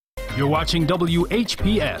You're watching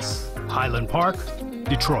WHPS, Highland Park,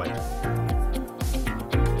 Detroit.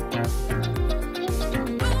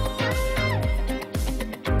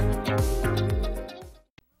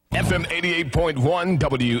 FM 88.1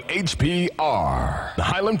 WHPR,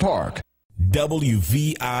 Highland Park.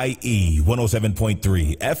 WVIE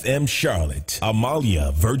 107.3 FM Charlotte,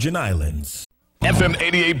 Amalia, Virgin Islands. FM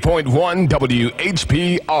 88.1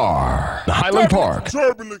 WHPR, Highland Park.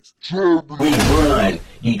 Turbulence. We run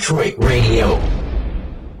Detroit radio.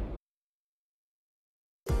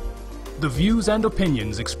 The views and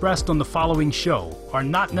opinions expressed on the following show are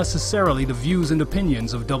not necessarily the views and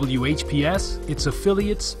opinions of WHPS, its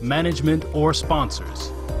affiliates, management, or sponsors.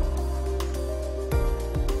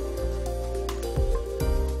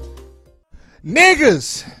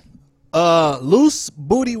 Niggas, loose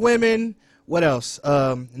booty women, what else?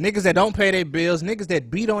 Niggas that don't pay their bills, niggas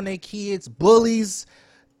that beat on their kids, bullies,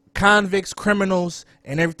 convicts, criminals,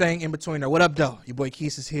 and everything in between there. What up, though? Your boy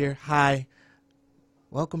Keith is here. Hi.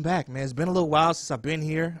 Welcome back, man. It's been a little while since I've been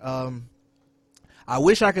here. I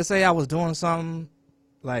wish I could say I was doing something,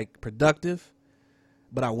 like, productive,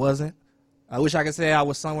 but I wasn't. I wish I could say I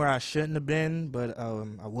was somewhere I shouldn't have been, but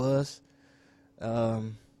I was.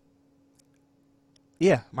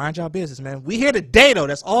 Yeah, mind y'all business, man. We here today, though.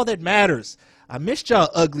 That's all that matters. I missed y'all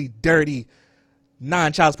ugly, dirty,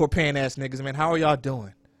 non-child support paying ass niggas, man. How are y'all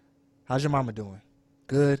doing? How's your mama doing?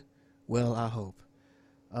 Good? Well, I hope.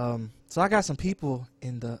 So I got some people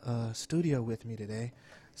in the studio with me today.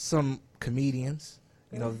 Some comedians,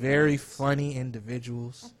 you know, very funny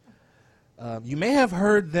individuals. You may have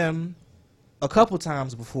heard them a couple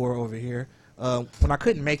times before over here. When I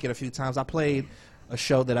couldn't make it a few times, I played a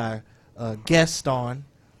show that I guest on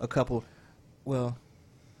a couple. Well,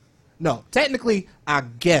 no, technically I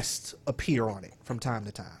guest appear on it from time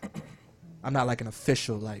to time. I'm not like an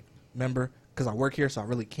official like member because I work here, so I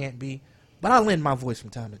really can't be. But I lend my voice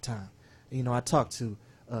from time to time. You know, I talk to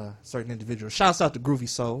certain individuals. Shouts out to Groovy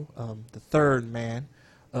Soul, the third man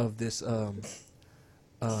of this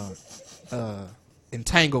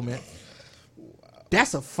entanglement.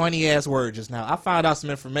 That's a funny ass word just now. I found out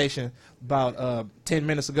some information about 10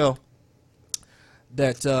 minutes ago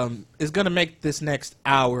that is going to make this next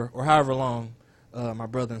hour or however long my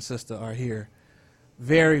brother and sister are here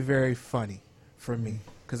very, very funny for me.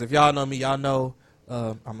 Because if y'all know me, y'all know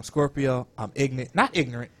I'm a Scorpio. I'm ignorant. Not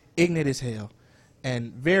ignorant. Ignorant as hell.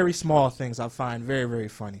 And very small things I find very, very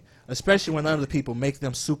funny. Especially when other people make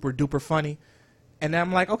them super duper funny. And then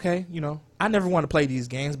I'm like, okay, you know, I never want to play these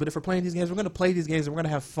games. But if we're playing these games, we're going to play these games and we're going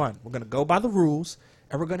to have fun. We're going to go by the rules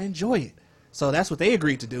and we're going to enjoy it. So that's what they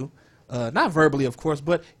agreed to do. Not verbally, of course,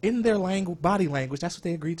 but in their body language, that's what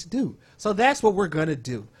they agreed to do. So that's what we're going to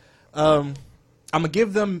do. I'm going to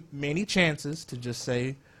give them many chances to just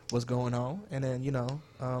say what's going on. And then, you know,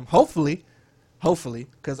 hopefully,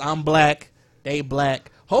 because I'm black, they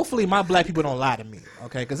black. Hopefully my black people don't lie to me,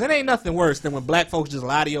 okay? Because it ain't nothing worse than when black folks just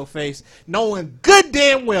lie to your face, knowing good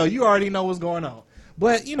damn well you already know what's going on.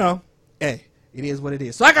 But, you know, hey, it is what it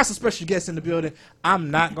is. So I got some special guests in the building.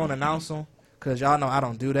 I'm not going to announce them because y'all know I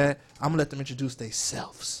don't do that. I'm going to let them introduce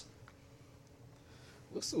themselves.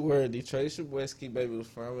 What's the word, Detroit? It's your boy Ski Baby was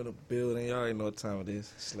from in the building. Y'all already know what time it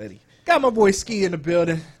is. Sletty. Got my boy Ski in the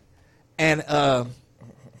building. And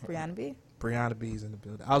Brianna B. Brianna B's in the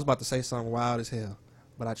building. I was about to say something wild as hell,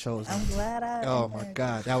 but I chose. I'm glad I. Oh my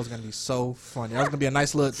God, that was gonna be so funny. That was gonna be a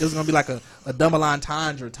nice little. It was gonna be like a double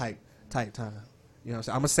entendre type time. You know what I'm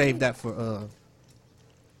saying? I'm gonna save that for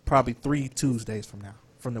probably 3 Tuesdays from now,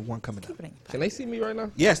 from the one coming up. Can they see me right now?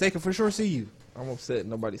 Yes, they can for sure see you. I'm upset.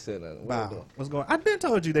 Nobody said nothing. Wow. What's going on? I've been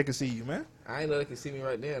told you they can see you, man. I ain't know they can see me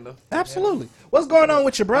right there, though. Absolutely. Yeah. What's going on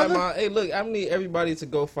with your brother? Hey, look, I need everybody to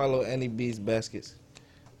go follow Annie B's Baskets.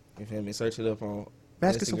 You feel me? Search it up on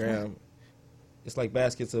Baskets Instagram. It's like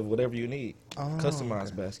baskets of whatever you need.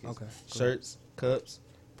 Customized baskets. Okay. Cool. Shirts, cups,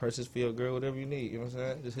 purses for your girl, whatever you need. You know what I'm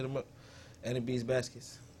saying? Just hit them up. Annie B's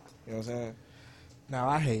Baskets. You know what I'm saying? Now,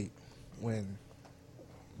 I hate when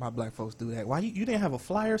my black folks do that. Why you didn't have a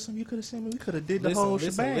flyer or something you could have sent me? We could have did the whole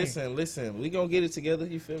shebang. Listen. We gonna get it together.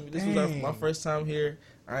 You feel me? This was my first time here.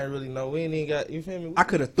 I ain't really know. We ain't even got. You feel me? I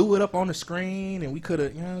could have threw it up on the screen and we could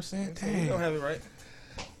have. You know what I'm saying? We don't have it right.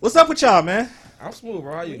 What's up with y'all, man? I'm smooth,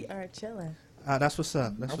 bro. How you? We are chilling. That's what's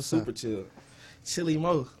up. That's what's up. I'm super chill. Chilly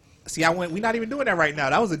Mo. See, we not even doing that right now.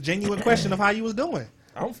 That was a genuine question of how you was doing.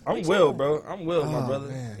 I'm well, bro. I'm well, my brother.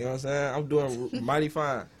 Man. You know what I'm saying? I'm doing mighty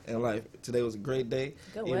fine in life. Today was a great day.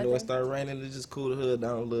 Good Even weather. though it started raining, it just cooled the hood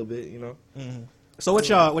down a little bit, you know? Mm-hmm. So what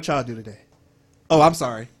y'all do today? Oh, I'm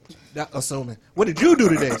sorry. Assuming. What did you do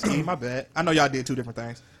today, Steve? My bad. I know y'all did 2 different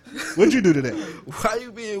things. What did you do today? Why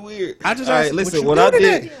you being weird? I just All asked, right, listen, what I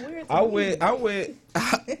did. I went.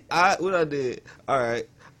 What I did? All right.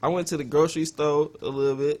 I went to the grocery store a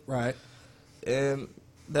little bit, Right. and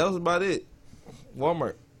that was about it.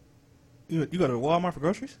 Walmart. You go to Walmart for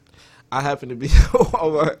groceries? I happened to be at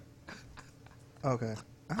Walmart. Okay.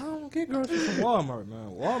 I don't get groceries from Walmart, man.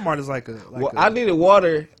 Walmart is like a. I needed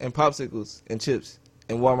water and popsicles and chips,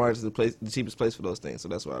 and Walmart is the cheapest place for those things. So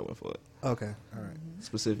that's why I went for it Okay. All right.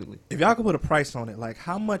 specifically. If y'all could put a price on it, like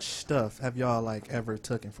how much stuff have y'all like ever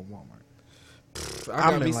taken from Walmart? I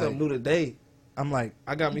got I'm me in, something new today. I'm like,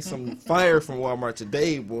 I got me some fire from Walmart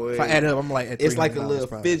today, boy. if I add it up, I'm like, at It's like a $300 little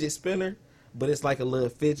probably. fidget spinner, but it's like a little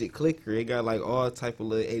fidget clicker. It got like all type of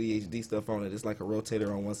little ADHD stuff on it. It's like a rotator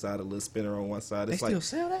on one side, a little spinner on one side. They It's still like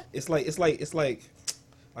sell that? it's like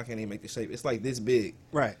I can't even make the shape. It's like this big.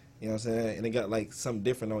 Right. You know what I'm saying? And it got like something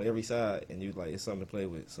different on every side, and you like it's something to play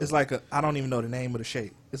with. So. It's like I don't even know the name of the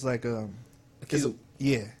shape. It's like a it's cube,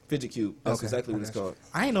 yeah. fidget cube. That's Okay, exactly I what it's got you. called.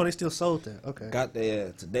 I ain't know they still sold that. Okay. Got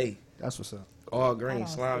there today. That's what's up. All I green, don't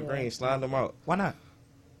slime see green, that. slide them out. Why not?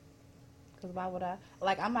 Because why would I?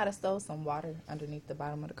 Like, I might have stole some water underneath the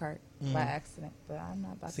bottom of the cart by accident, but I'm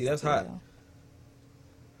not about See, to that's steal. hot.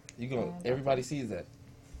 You going everybody sees that.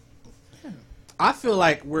 I feel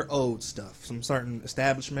like we're owed stuff. Some certain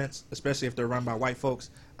establishments, especially if they're run by white folks,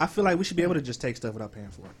 I feel like we should be able to just take stuff without paying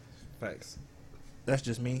for it. Facts. That's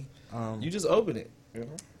just me. You just open it. You know?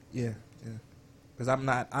 Yeah. Because I'm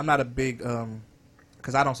not a big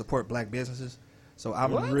because I don't support black businesses, so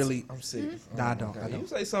I'm What? really I'm sick. Nah, I don't. Okay. I don't. You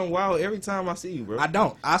say something wild every time I see you, bro. I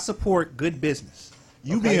don't. I support good business.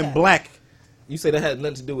 You Okay. being black, You say that had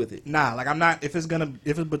nothing to do with it. nah. Like I'm not. If it's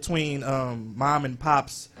between mom and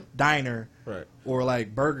pop's diner Right. or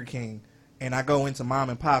like Burger King, and I go into mom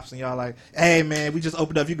and pop's and y'all like, hey man, we just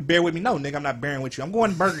opened up. You can bear with me. No, nigga, I'm not bearing with you. I'm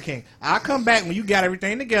going to Burger King. I'll come back when you got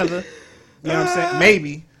everything together. You know what I'm saying?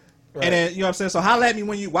 Maybe. Right. And then, you know what I'm saying? So holla at me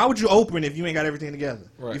when why would you open if you ain't got everything together?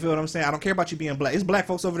 Right. You feel what I'm saying? I don't care about you being black. It's black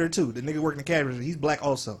folks over there too. The nigga working the category, he's black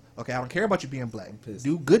also. Okay, I don't care about you being black. pissed.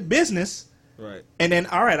 Do good business. Right. And then,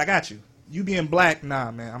 all right, I got you. You being black, nah,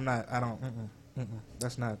 man, I'm not, I don't,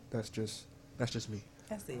 that's just me.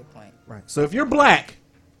 I see your point. Right. So if you're black,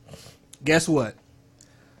 guess what?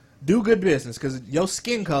 Do good business, because your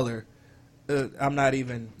skin color, I'm not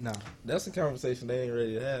even, no. That's a conversation they ain't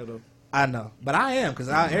ready to have, though. I know, but I am, because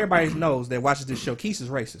everybody knows that watches this show. Keith is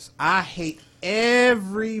racist. I hate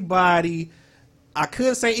everybody. I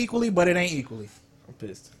could say equally, but it ain't equally. I'm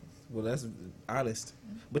pissed. Well, that's honest.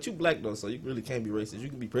 But you black, though, so you really can't be racist. You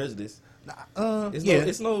can be prejudiced.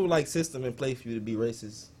 It's no like system in place for you to be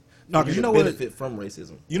racist. No, For because you you to know what? benefit from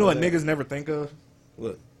racism. You know what Okay. niggas never think of?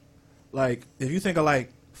 What? Like, if you think of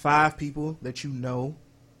like 5 people that you know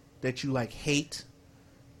that you like hate,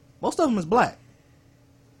 most of them is black,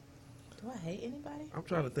 Do I hate anybody? I'm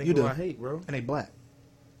trying to think You who do. I hate, bro. and they black,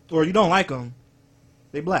 or you don't like them,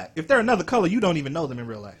 they black. If they're another color, you don't even know them in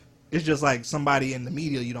real life. It's just like somebody in the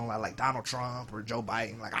media you don't like Donald Trump or Joe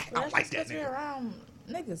Biden. Like I Well, don't like that's that just 'cause you're nigga. around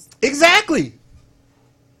niggas. Exactly,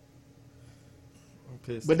 I'm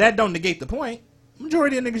pissed. but that don't negate the point.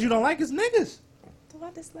 Majority of niggas you don't like is niggas. Do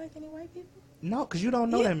I dislike any white people? No, because you don't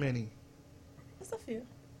know Yeah. that many. There's a few.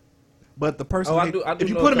 But the person, Oh, I do. if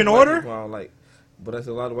you know put them in some white order, people I don't like, but that's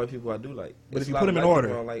a lot of white people I do like. But It's if you a lot put of 'em in black order-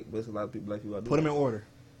 people I don't like, but it's a lot of black people I do. put them in like. order.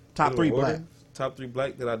 Top Put 'em 3 in order. black Top 3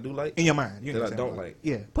 black that I do like. in your mind. You That I understand don't black. like.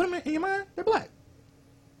 Yeah, put them in your mind. They're black.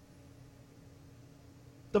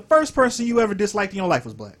 The first person you ever disliked in your life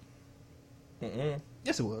was black. Mm-mm.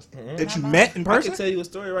 Yes, it was. Mm-mm. That you Not met in I person. can tell you a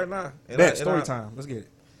story right now. Bet story time. Let's get it.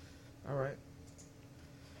 All right.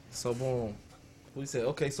 So boom. We said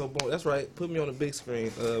okay. So boom. That's right. Put me on the big screen.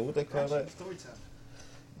 What they call that? Story time.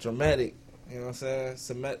 Dramatic. You know what I'm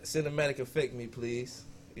saying? Cinematic effect me, please.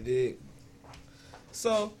 You did.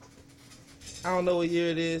 So, I don't know what year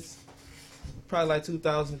it is. Probably like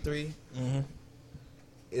 2003.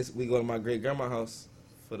 Mm-hmm. We go to my great grandma's house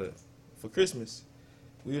for Christmas.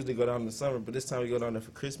 We usually go down in the summer, but this time we go down there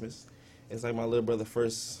for Christmas. It's like my little brother's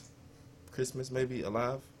first Christmas, maybe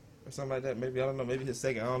alive or something like that. Maybe I don't know. Maybe his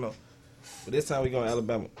second. I don't know. But this time we go to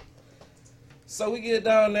Alabama. So we get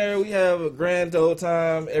down there. We have a grand old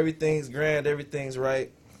time. Everything's grand. Everything's right.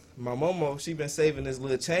 My momo, she been saving this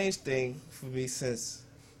little change thing for me since,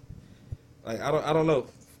 like, I don't know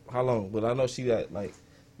how long, but I know she got like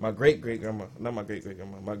my great grandma, not my great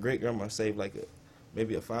grandma. My great grandma saved like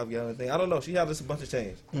maybe a 5-gallon thing. I don't know. She had just a bunch of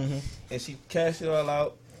change, and she cashed it all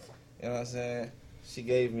out. You know what I'm saying? She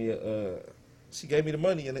gave me the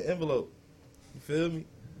money in the envelope. You feel me?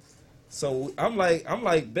 So I'm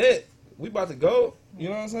like, bet we about to go. You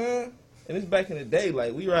know what I'm saying? And it's back in the day.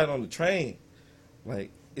 Like we ride on the train.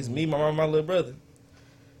 Like it's me, my mom, and my little brother.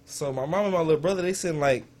 So my mom and my little brother, they sitting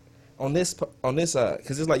like on this side,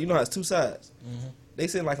 because it's like, you know how it's two sides. They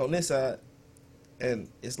sitting like on this side, and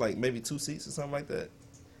it's like maybe 2 seats or something like that.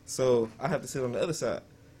 So I have to sit on the other side.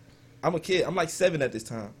 I'm a kid. I'm like 7 at this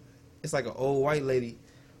time. It's like an old white lady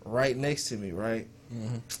right next to me, right?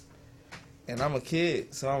 And I'm a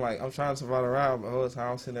kid, so I'm trying to survive around, but the whole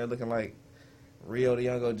time I'm sitting there looking like Rio the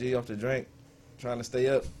Young OG off the drink, trying to stay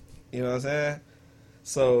up. You know what I'm saying?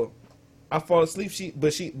 So I fall asleep.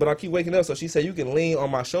 But I keep waking up. So she said, you can lean on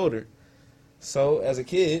my shoulder. So as a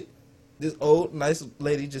kid, this old nice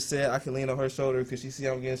lady just said I can lean on her shoulder because she see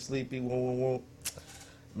I'm getting sleepy. Man,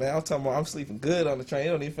 I'm talking about I'm sleeping good on the train. It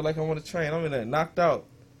don't even feel like I'm on the train. I'm in there knocked out.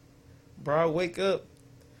 Bro, I wake up,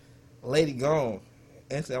 lady gone.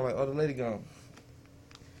 And I'm like, oh, the lady gone.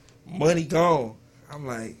 Money gone. I'm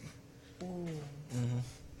like,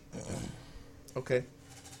 okay.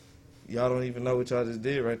 Y'all don't even know what y'all just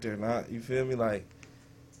did right there. Nah, you feel me? Like,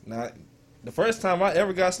 the first time I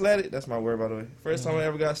ever got slatted, that's my word, by the way. First time I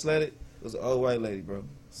ever got slatted was an old white lady, bro.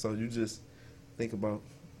 So you just think about.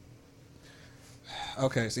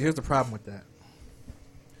 Okay, so here's the problem with that.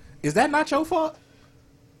 Is that not your fault?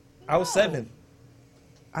 I was 7.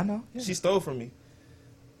 I know. Yeah. She stole from me.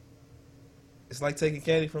 It's like taking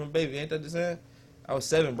candy from a baby. Ain't that the saying? I was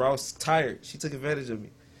 7, bro. I was tired. She took advantage of me.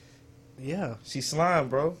 Yeah. She slime,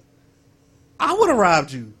 bro. I would have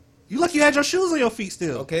robbed you. You lucky you had your shoes on your feet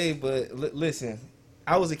still. Okay, but listen.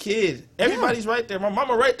 I was a kid. Everybody's right there. My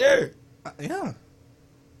mama right there. Yeah.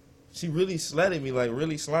 She really slatted me, like,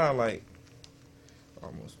 really slime, like,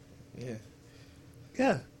 almost. Yeah.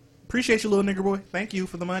 Yeah. Appreciate you, little nigger boy. Thank you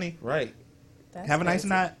for the money. Right. Have a nice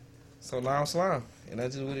night. So now I'm slime, and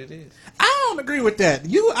that's just what it is. I don't agree with that.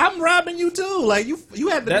 I'm robbing you too. Like you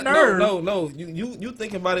had the nerve. No. You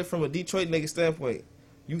think about it from a Detroit nigga standpoint.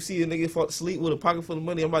 You see a nigga fall asleep with a pocket full of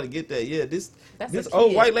money. I'm about to get that. Yeah, this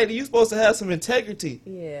old white lady. You supposed to have some integrity.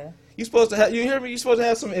 Yeah. You supposed to have. You hear me? You supposed to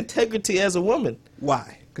have some integrity as a woman.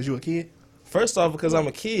 Why? Because you a kid. First off, because I'm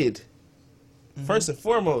a kid. First and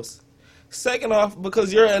foremost. Second off,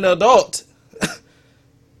 because you're an adult.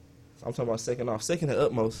 I'm talking about second off. Second and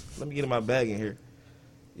utmost. Let me get in my bag in here.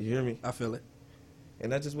 You hear me? I feel it.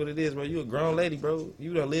 And that's just what it is, bro. You a grown lady, bro.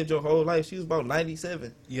 You done lived your whole life. She was about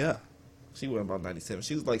 97. Yeah. She wasn't about 97.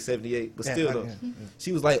 She was like 78. But still, though. Yeah.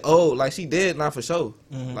 She was like, old. Like, she dead, not for sure.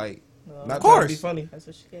 Like, not of course. trying to be funny. That's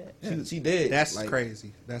what she get. She dead. That's like,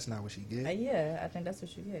 crazy. That's not what she get. Yeah, I think that's what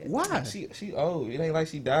she get. Why? She old. It ain't like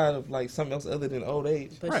she died of, like, something else other than old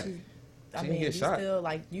age. But Right. I She mean, didn't get you shot. still,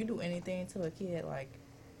 like, you do anything to a kid, like,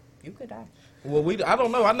 you could die. Well, I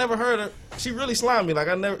don't know. I never heard her. She really slimed me.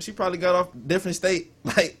 Like, she probably got off different state.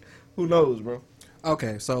 Like, who knows, bro?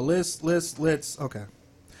 Okay, so let's okay.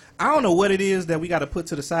 I don't know what it is that we got to put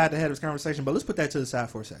to the side to have this conversation, but let's put that to the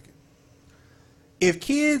side for a second. If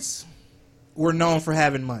kids were known for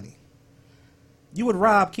having money, you would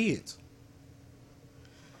rob kids.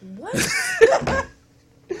 What?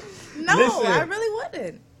 No, Listen. I really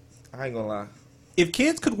wouldn't. I ain't gonna lie. If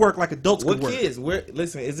kids could work like adults What could work. kids? Where?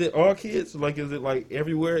 Listen, is it all kids? Like, is it like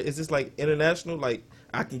everywhere? Is this like international? Like,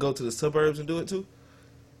 I can go to the suburbs and do it too?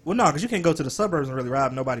 Well, no, because you can't go to the suburbs and really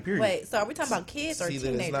rob nobody, period. Wait, so are we talking about kids or See,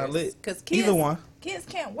 then teenagers? it's not lit. Because kids, Either one. Kids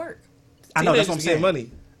can't work. I know, that's what I'm Teenagers saying. get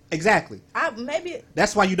money. Exactly. Maybe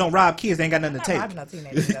That's why you don't rob kids. They ain't got nothing to I'm take. not robbing no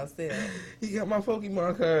teenagers though. Still, He got my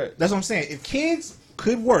Pokemon card. That's what I'm saying. If kids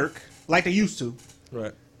could work like they used to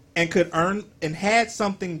Right. and could earn and had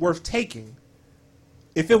something worth taking,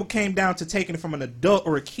 if it came down to taking it from an adult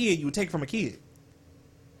or a kid, you would take it from a kid.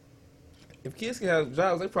 If kids can have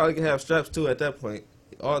jobs, they probably can have straps too at that point.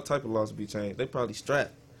 All type of laws would be changed. They probably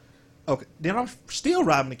strap. Okay, then I'm still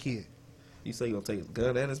robbing a kid. You say you gonna take his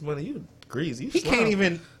gun and his money? You greasy. You He slime. can't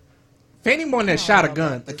even. For anyone that shot a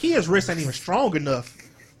gun, a kid's wrist ain't even strong enough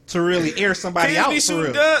to really air somebody Kids out be for shooting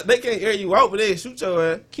real. guns. They can't air you out, but they shoot your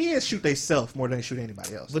ass. Kids shoot themselves more than they shoot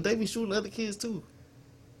anybody else. But they be shooting other kids too.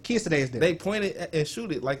 Kids today is different. They point it and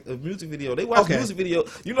shoot it like a music video. They watch Okay. music video.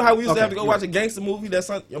 You know how we used to have to go Okay, watch a gangster movie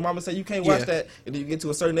that your mama said you can't watch Yeah. that, and then you get to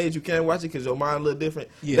a certain age you can't watch it because your mind a little different.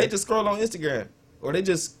 Yeah. They just scroll on Instagram or they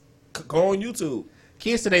just go on YouTube.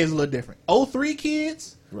 Kids today is a little different. 03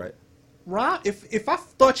 kids, Right. Rob, if I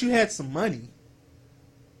thought you had some money,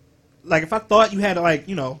 like if I thought you had like,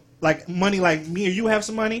 you know, like money like me or you have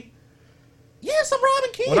some money, yes, I'm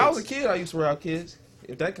robbing kids. When I was a kid, I used to rob kids.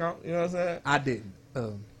 If that count, you know what I'm saying? I didn't.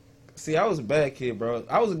 See, I was a bad kid, bro.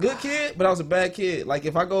 I was a good kid, but I was a bad kid. Like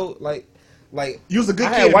if I go like You was a good I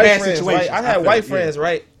kid had in white bad friends, situations. right? I had feel white it, friends,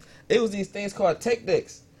 right? It was these things called tech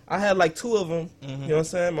decks. I had like 2 of them. You know what I'm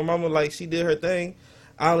saying? My mama, like, she did her thing.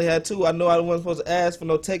 I only had 2. I know I wasn't supposed to ask for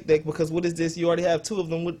no tech deck because what is this? You already have 2 of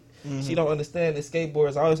them. She don't understand the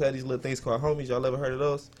skateboards. I always had these little things called homies. Y'all ever heard of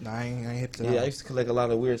those? Nah, I ain't hit that. Yeah, I used to collect a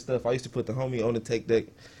lot of weird stuff. I used to put the homie on the tech deck.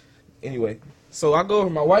 Anyway, so I go over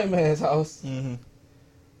to my white man's house. Mm-hmm.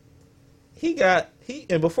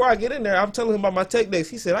 And before I get in there, I'm telling him about my tech decks.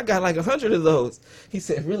 He said, I got like 100 of those. He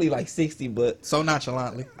said, really like 60, but So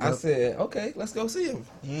nonchalantly. I said, okay, let's go see him.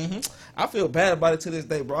 Mm-hmm. I feel bad about it to this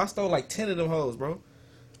day, bro. I stole like 10 of them hoes, bro.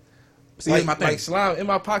 See, like, here's my thing. like slime in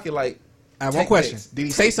my pocket, like. I have tech one question. decks. Did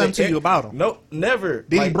he say something to you about them? Nope, never.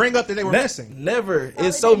 Did he Like, bring up that they were missing? Never. Probably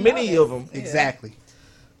It's so didn't know many that. of them. Yeah. Exactly.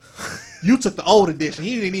 You took the old edition.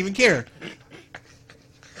 He didn't even care.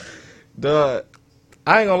 Duh.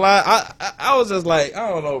 I ain't gonna lie. I was just like, I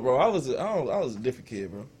don't know, bro. I was a different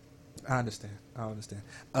kid, bro. I understand.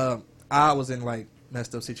 I was in like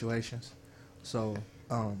messed up situations. So,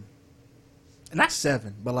 not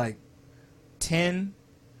 7, but like 10,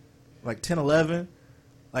 11.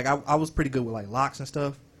 Like I was pretty good with like locks and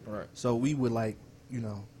stuff. Right. So we would like,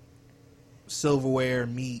 silverware,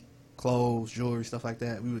 meat, clothes, jewelry, stuff like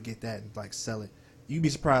that. We would get that and like sell it. You'd be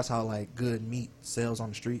surprised how like good meat sells on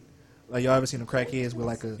the street. Like y'all ever seen them crackheads with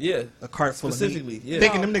like a cart full of Specifically, meat? yeah.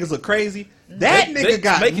 Thinking them niggas look crazy. That They nigga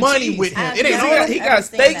got making money cheese. with him. I've It ain't never- all He I've got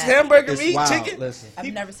seen steaks, that. hamburger It's meat, wild. chicken. Listen,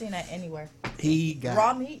 I've never seen that anywhere. he got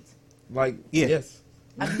Raw meat? Like, Yeah. yes.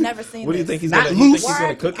 I've never seen What do you this. think he's Not gonna? You think loose. he's gonna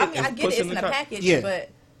Why- cook it I mean, I and get push it. it It's in in the a car? package, Yeah. but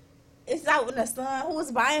it's out in the sun. Who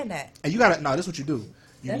was buying that? and you gotta this is what you do.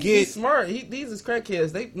 You That's get He's smart. These is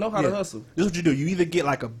crackheads. They know how to hustle. This is what you do. You either get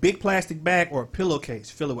like a big plastic bag or a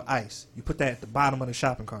pillowcase, fill it with ice. You put that at the bottom of the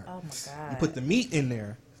shopping cart. Oh my god! You put the meat in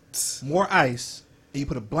there, more ice, and you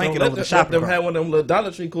put a blanket Don't over the let shopping them cart. have one of them little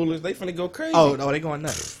Dollar Tree coolers. They finna go crazy. Oh no, they going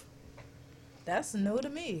nuts. That's new to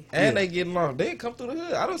me. And Yeah. they getting off. They come through the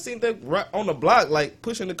hood. I don't see them right on the block, like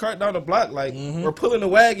pushing the cart down the block, like or pulling the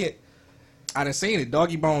wagon. I done seen it.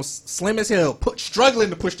 Doggy Bones, slim as hell,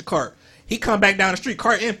 struggling to push the cart. He come back down the street,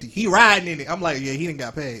 cart empty. He riding in it. I'm like, yeah, he didn't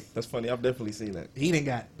got paid. That's funny. I've definitely seen that. He didn't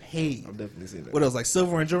got paid. I've definitely seen that. What else? Like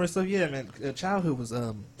silver and jewelry and stuff. Yeah, man. Childhood was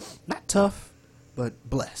not tough, but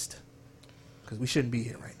blessed. Because we shouldn't be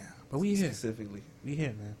here right now, but we here. Specifically, We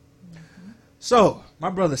here, man. So my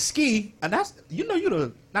brother Ski, and that's you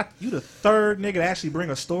the third nigga to actually bring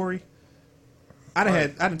a story. I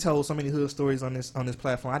done told so many hood stories on this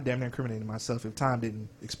platform. I damn near incriminated myself if time didn't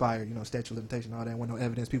expire, statute of limitation, all that, when no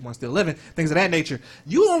evidence, people are still living, things of that nature.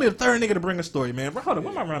 You only the third nigga to bring a story, man. Hold on,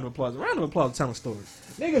 where's my round of applause? Round of applause telling stories.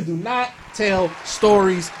 Niggas do not tell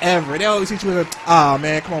stories ever. They always hit you with a,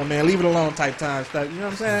 man, come on, man, leave it alone type time stuff. You know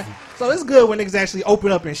what I'm saying? So it's good when niggas actually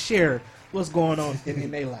open up and share what's going on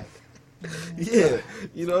in their life. yeah.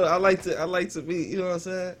 I like to be. You know what I'm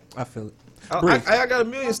saying? I feel it. I got a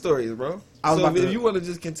million stories, bro. I was So about if to- you want to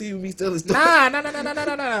just continue me telling stories,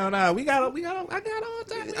 Nah. We got all time.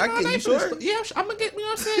 I get you sure? Yeah, I'm gonna get. You know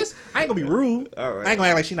what I'm saying? I ain't gonna be rude. All right. I ain't gonna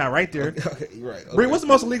act like she not right there. Okay, right. Okay. Bree, what's the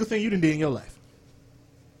most illegal thing you done did in your life?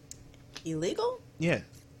 Illegal? Yeah.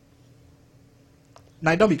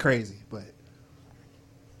 Now don't be crazy, but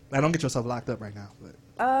don't get yourself locked up right now. But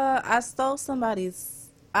I stole somebody's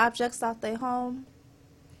objects out their home.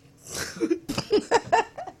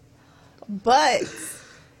 But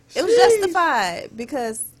it was justified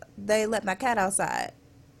because they let my cat outside.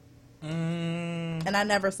 And I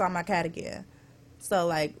never saw my cat again. So,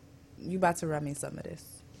 like, you about to run me some of this.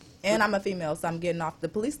 And I'm a female, so I'm getting off. The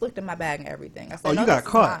police looked in my bag and everything. I said, Oh, you no, got this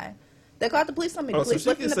is caught. mine. They called the police on me. Oh, The so police she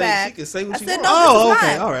looked can in the say- bag. she can say what I she said, want. no, Oh, this is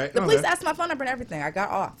okay, mine. all right, The police okay. asked my phone number and everything. I got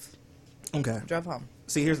off. okay. Drove home.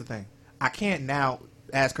 See, here's the thing. I can't now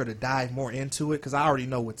ask her to dive more into it because I already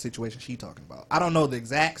know what situation she's talking about. I don't know the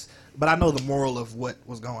exacts, but I know the moral of what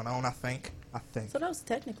was going on. I think. So that was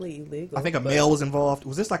technically illegal. I think a but, male was involved.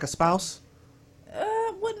 Was this like a spouse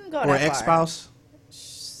wouldn't go or that an far. ex-spouse?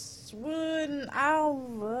 Wouldn't.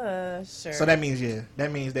 Sure. So that means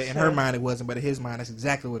that in her mind it wasn't, but in his mind that's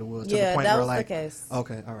exactly what it was. To Yeah, the point that where was the like, case.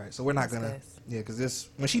 okay, all right. So we're not That's the gonna, case. because this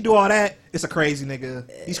when she do all that, it's a crazy nigga.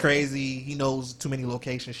 He's crazy. He knows too many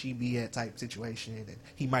locations she be at type situation, and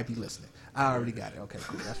he might be listening. I already got it. Okay,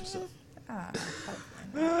 cool. That's what's up.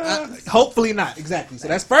 Hopefully not. Exactly. So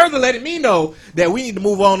that's further letting me know that we need to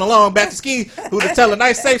move on along back to Ski, who to tell a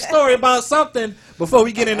nice safe story about something before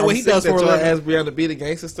we get into what he does for a living. living. Ask Brianna to be the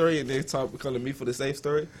gangster story and then come to me for the safe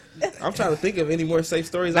story. I'm trying to think of any more safe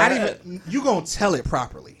stories. Not I had. even you gonna tell it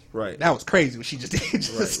properly. Right. That was crazy what she just did.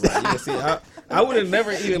 Right. Yeah, see, I would have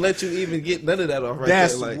never even let you even get none of that off right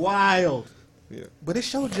That's there. Like, wild. yeah. But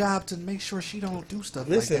it's your job to make sure she don't do stuff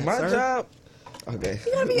Listen, like that, my sir. job. Okay.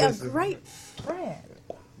 You're gonna be Listen. a great friend.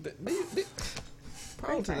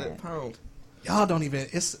 Pound to that pound. Y'all don't even.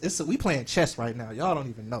 We playing chess right now. Y'all don't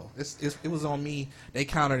even know. It was on me. They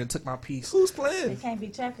countered and took my piece. Who's It playing? can't be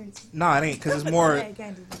checkers. No, it ain't because it's more. Yeah, it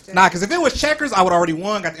can't be checkers. Nah, because if it was checkers, I would already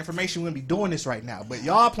won. Got the information. We wouldn't be doing this right now. But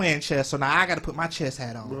y'all playing chess, so now I got to put my chess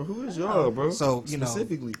hat on. Bro, who is y'all, bro? So, you know.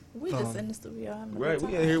 Specifically. We just in the studio. having a Right, good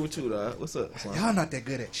we time. in here with you, dog. What's up, son? Y'all not that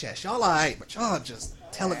good at chess. Y'all alright, but y'all just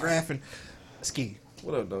telegraphing. Ski.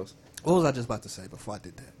 What up, those? What was I just about to say before I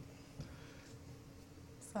did that?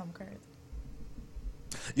 Something crazy.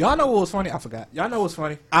 Y'all know what was funny? I forgot. Y'all know what's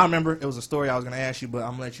funny? I remember it was a story I was gonna ask you, but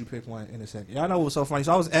I'm gonna let you pick one in a second. Y'all know what was so funny?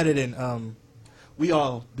 So I was editing. We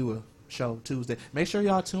all do a show Tuesday. Make sure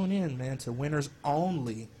y'all tune in, man, to Winners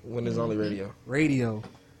Only Winners Only Radio.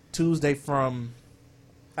 Tuesday from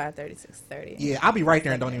 5:30, 6:30. Yeah, I'll be right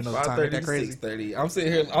there and don't even know the time. 5:30 Ain't that to crazy? 6:30.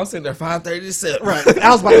 I'm sitting there 5:30 to 7. Right.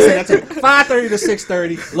 I was about to say that too. 5:30 to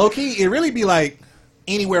 6:30. Low key, it really be like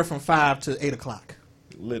anywhere from 5 to 8 o'clock.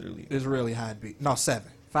 Literally. Is really how it be. No, 7.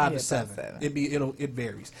 5 Yeah, to 7. about 7. It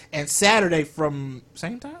varies. And Saturday from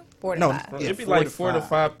same time? 4 to No, 5. yeah, It'd be 4 like to 4 to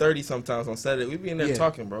 5. 5:30 sometimes on Saturday. We be in there Yeah.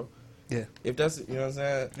 talking, bro. Yeah, If that's, you know what I'm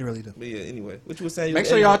saying? it really do. But yeah, anyway. What you were saying? You Make was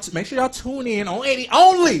sure editing. y'all tune in on 80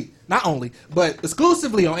 only, not only, but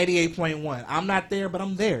exclusively on 88.1. I'm not there, but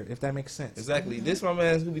I'm there. If that makes sense. Exactly. This my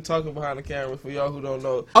man who be talking behind the camera. For y'all who don't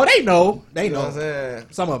know, Oh, they know. They you know what I'm know. saying?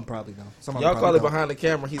 Some of them probably know. Some of Y'all them call probably it don't. behind the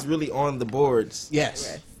camera. He's really on the boards. Yes.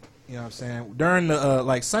 Yes. You know what I'm saying? During the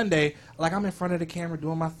like Sunday, like I'm in front of the camera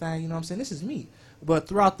doing my thing, you know what I'm saying? This is me. But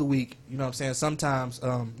throughout the week, you know what I'm saying, sometimes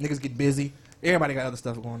niggas get busy. Everybody got other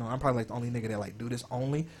stuff going on. I'm probably like the only nigga that like do this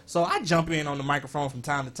only. So I jump in on the microphone from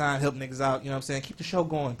time to time, help niggas out, you know what I'm saying? Keep the show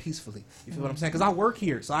going peacefully. You feel what I'm saying? Cuz I work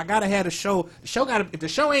here. So I got to have the show. If the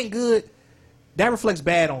show ain't good, that reflects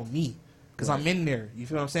bad on me. Because I'm in there. You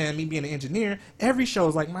feel what I'm saying? Me being an engineer, every show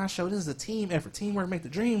is like my show. This is a team effort. Teamwork make the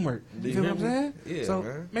dream work. You feel what I'm saying? Yeah, so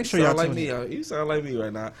man. make sure you y'all sound like tune me. in. You sound like me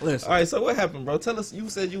right now. Listen. All right, so what happened, bro? Tell us. You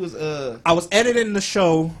said you was I was editing the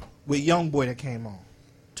show with Young Boy that came on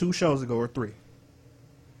 2 shows ago or 3.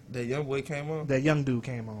 that young boy came on. That young dude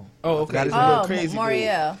came on. Oh, okay. Forgot his Little name. Oh, crazy dude.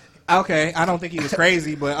 Moriel. Okay, I don't think he was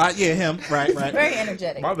crazy, but yeah, him. Right. Very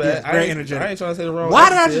energetic. My bad. Yeah, very I energetic. ain't trying to say the wrong. Why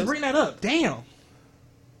did I adjectives. just bring that up? Damn.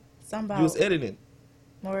 Something You was about editing.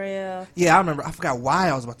 Moriel. Yeah, I remember. I forgot why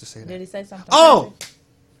I was about to say that. Did he say something? Oh, crazy?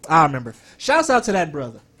 I remember. Shouts out to that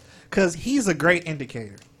brother, because he's a great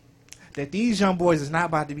indicator that these young boys is not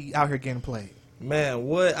about to be out here getting played. Man,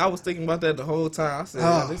 what? I was thinking about that the whole time. I said,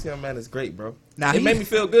 Oh. yo, this young man is great, bro. Now, it he- made me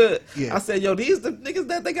feel good. Yeah. I said, yo, these the niggas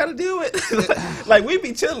that they got to deal with. Like, we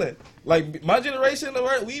be chilling. Like, my generation,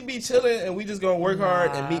 we be chilling, and we just gonna work hard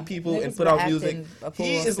and meet people and Niggas put been out music. acting a fool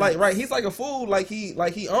He or is like, something. right, he's like a fool. Like he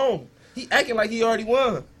owned. He acting like he already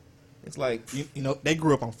won. It's like, You know, they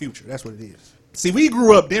grew up on Future. That's what it is. See, we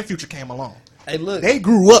grew up, then Future came along. hey, look. They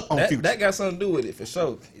grew up on Future. That got something to do with it, for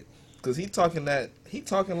sure. Because he talking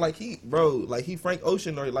like he Frank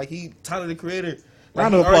Ocean or like he Tyler the Creator. Like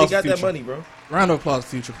Round he of already applause got for that Future. money, bro. Round of applause,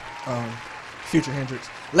 Future. Future Hendrix.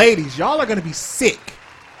 Ladies, y'all are gonna be sick.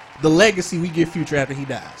 The legacy we give Future after he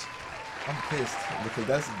dies. I'm pissed because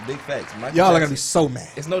that's big facts. Michael Y'all are Jackson, gonna be so mad.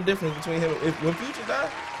 It's no difference between him when Future died.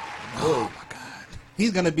 Boy,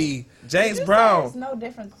 He's gonna be. James You said Brown. There's no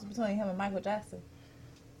difference between him and Michael Jackson.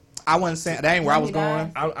 I wasn't saying that ain't where I was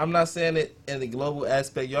going. I'm not saying it in the global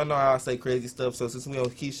aspect. Y'all know how I say crazy stuff. So since we on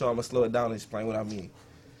Keyshaw, I'm gonna slow it down and explain what I mean.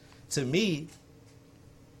 To me,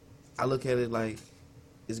 I look at it like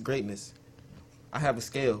it's greatness. I have a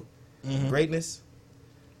scale. Greatness,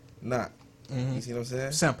 not. You see what I'm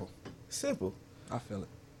saying? Simple. Simple. I feel it.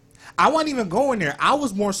 I wasn't even going there. I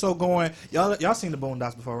was more so going. Y'all seen the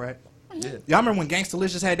Boondocks before, right? Yeah. Y'all remember when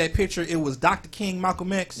Gangstalicious had that picture? It was Dr. King,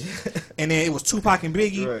 Malcolm X, and then it was Tupac and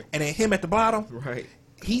Biggie, Right. and then him at the bottom. Right.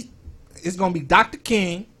 It's gonna be Dr.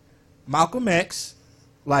 King, Malcolm X,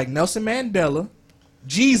 like Nelson Mandela,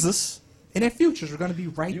 Jesus, and then Futures are gonna be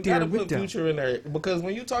right You there gotta with put them. Future in there because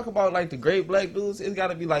when you talk about like the great black dudes, it's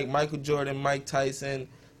gotta be like Michael Jordan, Mike Tyson,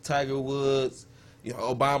 Tiger Woods,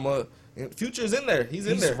 Obama. And Future's in there. He's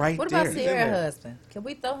in there. right What there. about in Sierra there. husband? Can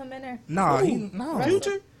we throw him in there? No, Who? no.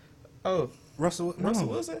 Future? Oh, Russell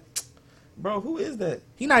Wilson? Bro, who is that?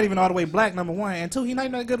 He not even all the way black. Number one, and two, he not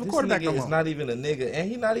even that good of a This quarterback nigga no is more. not even a nigga, and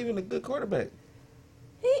he not even a good quarterback.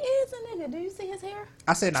 He is a nigga. Do you see his hair?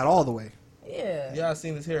 I said not all the way. Yeah. Yeah, I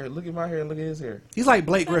seen his hair. Look at my hair and look at his hair. He's like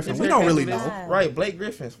Blake Griffin. His We hair don't can't really be this- know. Right, Blake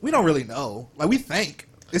Griffin. We don't really know. Like we think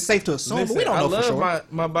it's safe to assume, but we don't know I love for sure.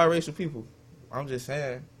 my biracial people. I'm just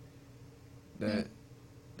saying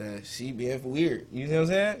that she being weird. You know what I'm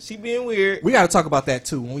saying? She being weird. We got to talk about that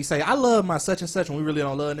too. When we say I love my such and such, when we really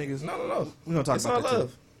don't love niggas. No. We gonna talk It's about all that too.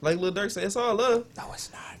 love. Like Lil Durk said, it's all love. No,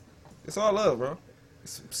 it's not. It's all love, bro.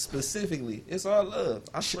 Specifically, it's all love.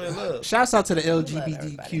 I swear love. Shouts out to the love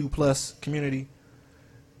LGBTQ plus community.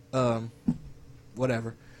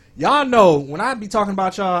 Whatever. Y'all know when I be talking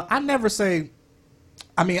about y'all, I never say.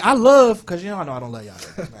 I mean, I love because y'all know I don't love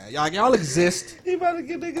y'all, man. Y'all exist. He about to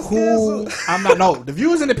get niggas Who canceled. I'm not. No, the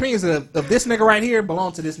views and opinions of this nigga right here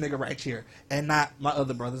belong to this nigga right here, and not my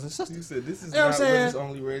other brothers and sisters. You said this is You know what not I'm saying? women's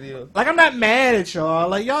only radio. Like, I'm not mad at y'all.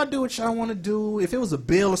 Like, y'all do what y'all want to do. If it was a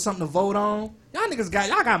bill or something to vote on, y'all niggas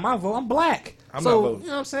got my vote. I'm black. I'm so, not voting. you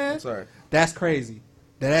know what I'm saying? I'm sorry. That's crazy.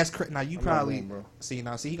 That's crazy. Now, you I'm not probably... voting, bro. See,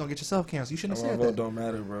 he gonna get yourself canceled. You shouldn't have My said vote that. don't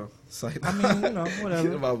matter, bro. It's like, I mean, you know,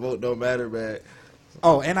 whatever. My vote don't matter, man.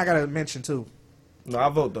 Oh, and I gotta mention, too. No, I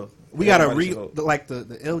vote, though. We gotta Everybody should vote.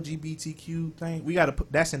 the LGBTQ thing. We gotta put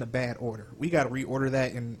that's in a bad order. We gotta reorder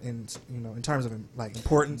that in terms of like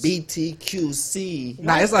importance. BTQC.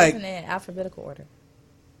 Nah, Why it's like isn't it in alphabetical order?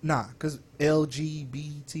 because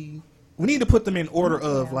LGBT. We need to put them in order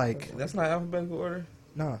of like That's not alphabetical order?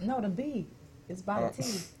 nah. No, the B is by the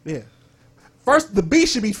T. Yeah. First, the B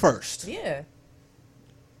should be first. Yeah,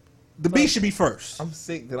 The B should be first. I'm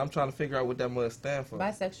sick that I'm trying to figure out what that must stand for.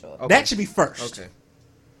 bisexual. Okay. That should be first. Okay.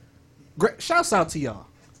 Great. Shouts out to y'all.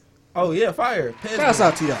 Oh, yeah, fire. Shouts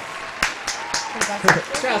out to y'all.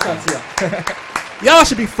 Bisexual. Shouts out to y'all. Y'all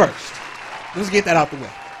should be first. Let's get that out the way.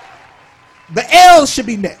 The L's should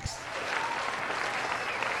be next.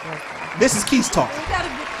 This is Keith's talking. We gotta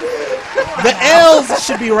get The L's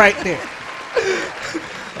should be right there.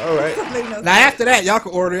 All right. Now after that, y'all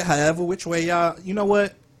can order it however which way y'all. You know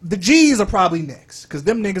what? The G's are probably next because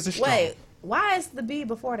them niggas are strong. Wait, why is the B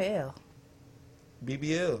before the L?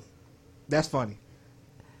 BBL. That's funny.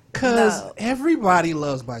 Cause No. everybody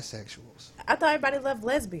loves bisexuals. I thought everybody loved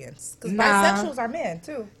lesbians because Nah. bisexuals are men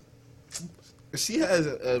too. She has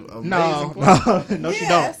a amazing No, point. no, she Yeah,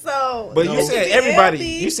 don't. so But No. you said The everybody.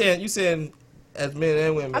 LB. You saying as men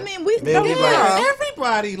and women. I mean, we Men don't get Yeah, like-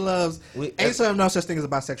 everybody loves. We- Ain't no such thing as a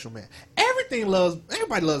bisexual man. Everybody loves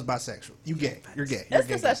bisexual. You gay. You're gay. You're There's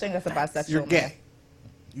gay. no such thing as a bisexual. You're man. gay.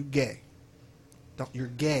 You gay. You're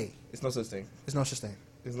gay. It's no such thing. There's no such thing.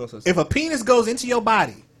 There's no such If thing. a penis goes into your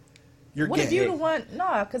body, you're What gay. if you the one?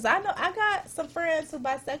 No, because I know I got some friends who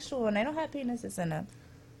bisexual and they don't have penises in them.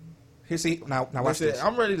 Here, see now watch Listen, this.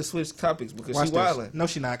 I'm ready to switch topics because Watch she this. wildin'. No,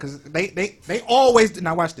 she not because they always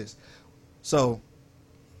now watch this. So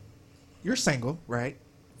you're single, right?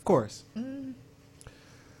 Of course.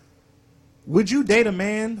 Would you date a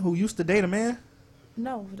man who used to date a man?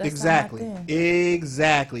 No, that's Exactly. Not my thing.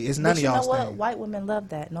 Exactly. It's none But of you know y'all's what? thing. White women love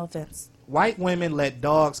that. No offense. White women let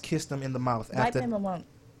dogs kiss them in the mouth White after. women want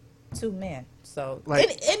two men. So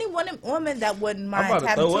Like- any woman that wouldn't about mind to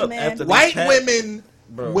having throw two up men. after White Cat- women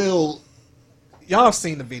Bro. will. Y'all have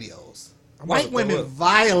seen the videos. I'm about White to throw women up.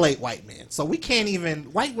 violate white men, so we can't even.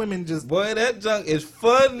 White women just. Boy, that junk is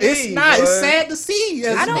funny. It's not. boy. It's sad to see.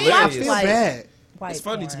 I don't Me, I watch, feel like- bad. White It's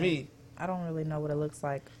funny to porn. me. I don't really know what it looks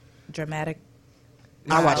like. Dramatic.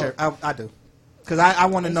 I watch it. I do, because I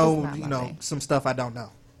want to It's know, just not my thing. some stuff I don't know.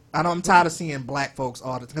 I'm tired of seeing black folks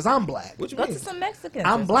all the time because I'm black. What you Go mean? to some Mexicans.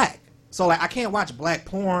 I'm black, so like I can't watch black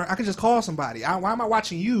porn. I can just call somebody. Why am I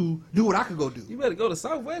watching you do what I could go do? You better go to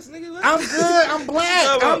Southwest, nigga. I'm good. I'm black.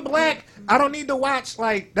 Shut I'm up. black. I don't need to watch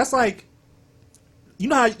like that's like. You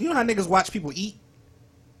know how niggas watch people eat.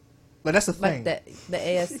 Like that's the thing. Like the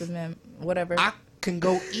ASMM, whatever. I can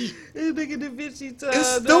go eat. This nigga Da Vinci time. It's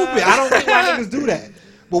stupid. I don't think why niggas do that.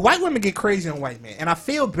 But white women get crazy on white men, and I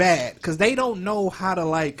feel bad because they don't know how to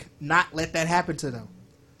like not let that happen to them.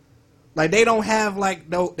 Like they don't have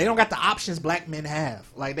they don't got the options black men have.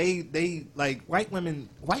 Like they like white women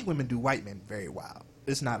do white men very wild.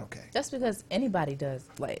 It's not okay. That's because anybody does.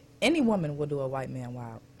 Like any woman will do a white man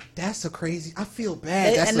wild. That's a crazy. I feel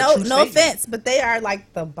bad. They- That's and a no true no statement. offense, but they are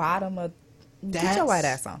like the bottom of. Get That's your white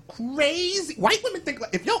ass on. Crazy. White women think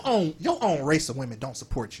like if your own race of women don't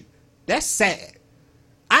support you, that's sad.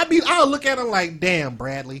 I'll look at them like, damn,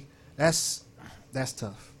 Bradley, that's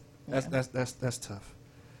tough. That's tough.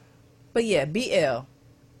 But yeah, BL,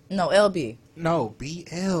 no LB. No,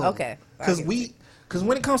 BL. Okay. Because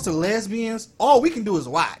when it comes to lesbians, all we can do is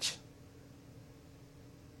watch.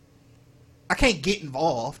 I can't get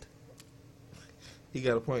involved. He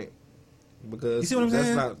got a point. Because You see what I'm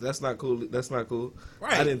saying? That's not cool. That's not cool.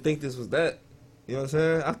 Right. I didn't think this was that. You know what I'm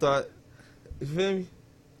saying? I thought. You feel me?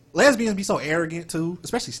 Lesbians be so arrogant too,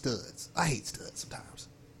 especially studs. I hate studs sometimes.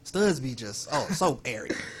 Studs be just so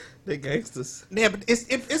arrogant. They gangsters. Yeah, but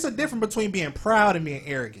it's a difference between being proud and being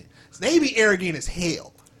arrogant. So they be arrogant as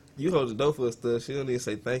hell. You hold the door for a stud. She don't even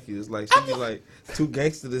say thank you. It's like she be like too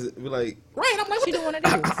gangster. To be like, Right, I'm like, She do one of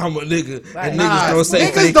these. I'm a nigga. Right. And nah, niggas don't say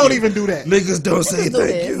niggas thank don't you. even do that. Niggas don't say do thank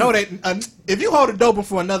this. you. No, that if you hold a dope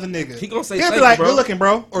for another nigga, He gonna say he'll thank be you, like, bro. good looking,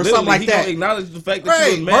 bro, or Literally, something like he that. gonna acknowledge the fact that Right,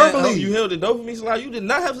 you was mad. verbally. You held the dopamine. So like, you did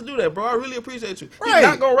not have to do that, bro. I really appreciate you. Right. He's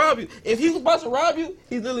not gonna rob you. If he was about to rob you,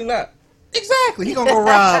 he's really not. Exactly. He gonna go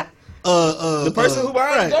rob The person who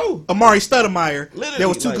behind the door. Amari Stoudemire, Literally, that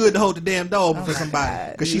was too like- good to hold the damn door open for my somebody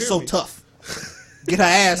God. because You she's hear so me? tough. Get her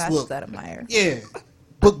ass Not whooped. Stoudemire. Yeah,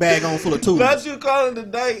 book bag on full of tools. Not you calling the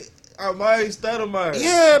date Amari Stoudemire.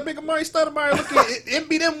 Yeah, big Amari Stoudemire. Look at it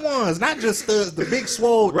be them ones, not just the big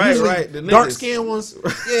swole, Right, usually right, the niggas. dark skinned ones.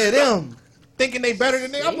 Yeah, them thinking they better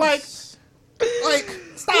than them. I'm like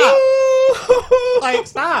stop, like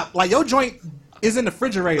stop. Like your joint is in the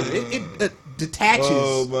refrigerator. It detaches.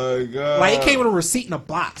 Oh my god. Like it came with a receipt in a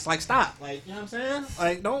box. Like stop. Like you know what I'm saying?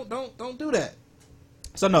 Like don't do that.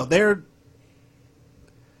 So no, they're.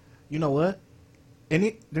 You know what?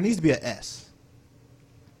 And there needs to be an S.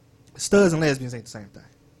 Studs and lesbians ain't the same thing.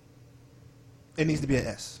 It needs to be an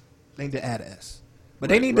S. They need to add an S. But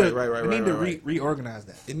they need to reorganize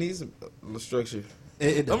that. It needs a structure.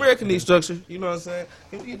 It does. America needs structure. You know what I'm saying?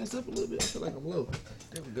 Can we get this up a little bit? I feel like I'm low.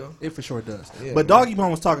 There we go. It for sure does. Yeah, but man. Doggy Bone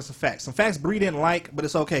was talking some facts. Some facts Bree didn't like, but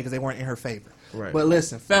it's okay because they weren't in her favor. Right. But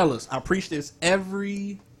listen, fellas, I preach this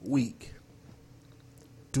every week.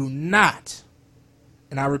 Do not,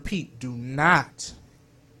 and I repeat, do not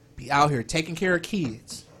be out here taking care of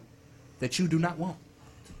kids that you do not want.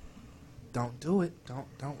 Don't do it.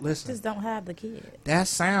 Don't listen. Just don't have the kid. That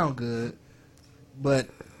sound good, but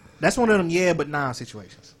that's one of them yeah but nah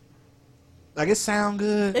situations. Like it sound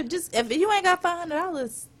good. If you ain't got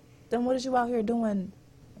 $500, then what is you out here doing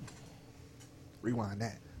Rewind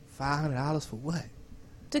that. $500 for what?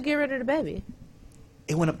 to get rid of the baby?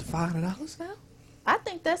 It went up to $500 now. I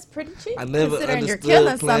think that's pretty cheap. I never considering you're understood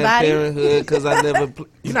killing Planned somebody. Parenthood because I never.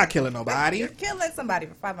 You're not killing nobody. You're killing somebody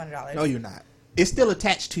for $500. No, you're not. It's still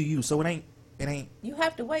attached to you, so it ain't. You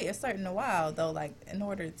have to wait a certain while though, like in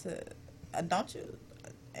order to. Don't you?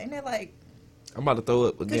 Ain't it like? I'm about to throw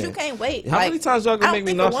up Because again. you can't wait. How many times y'all gonna make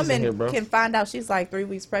me a nauseous woman in here, bro? can find out she's like 3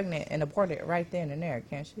 weeks pregnant and abort it right then and there,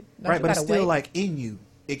 can't she? Don't Right, you but it's gotta still wait? like in you.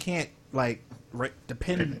 It can't like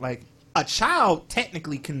depend. Like a child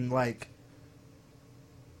technically can like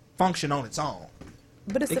function on its own.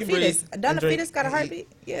 But it's It a can fetus. breathe Don't and a drink. fetus got a heartbeat?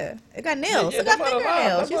 Yeah. It got nails. Yeah, It got that's what I'm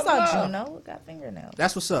fingernails. You about. saw That's what I'm Juno. It got fingernails.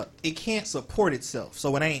 That's what's up. It can't support itself,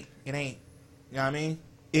 so it ain't. You know what I mean?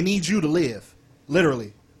 It needs you to live,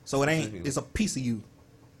 literally. So it ain't. It's a piece of you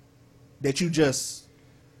that you just.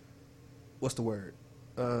 What's the word?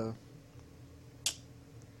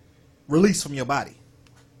 Release from your body.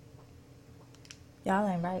 Y'all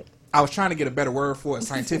ain't right. I was trying to get a better word for it, a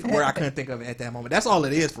scientific word. I couldn't think of it at that moment. That's all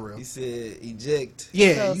it is for real. He said eject.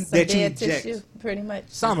 Yeah, So you, some that you dead inject. tissue, pretty much.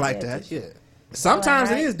 Something like Dead that, tissue. yeah. Sometimes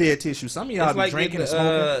All it right. is dead tissue. Some of y'all It's be like drinking getting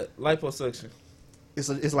and smoking. liposuction.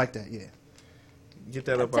 It's like that, yeah. Get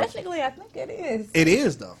that up. off. Technically, I think it is. It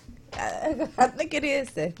is, though. I think it is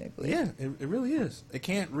technically. Yeah, it really is. It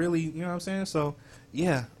can't really, you know what I'm saying? So,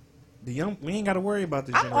 yeah, we ain't got to worry about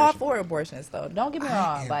this I'm generation. all for abortions, though. Don't get me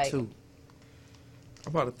I wrong. am Like, too.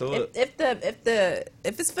 I'm about to throw up.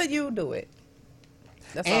 if it's for you, do it.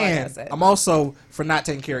 That's all I gotta And say. I'm also for not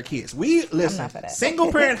taking care of kids. Listen, not for that.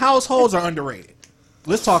 single parent households are underrated.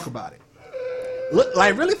 Let's talk about it. Look,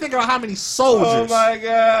 like, really think about how many soldiers. Oh my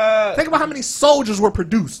god. Think about how many soldiers were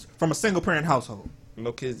produced from a single parent household.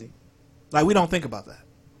 No kizzy. Like, we don't think about that.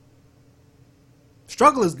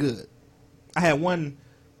 Struggle is good. I had one,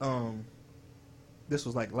 this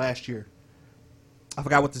was like last year. I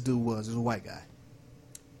forgot what this dude was. It was a white guy.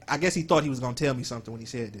 I guess he thought he was going to tell me something when he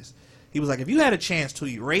said this. He was like, if you had a chance to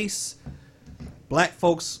erase black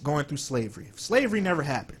folks going through slavery, if slavery never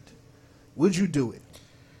happened, would you do it?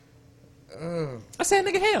 I said,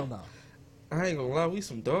 nigga, hell no. I ain't gonna lie, we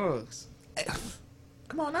some dogs.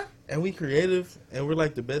 Come on now. And we creative, and we're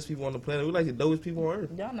like the best people on the planet. We're like the dopest people on earth.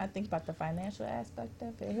 Y'all not think about the financial aspect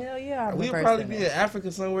of it. Hell yeah, I'm We'd the probably person be that- in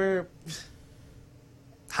Africa somewhere.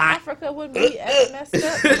 Hot. Africa would be as messed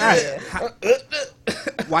up.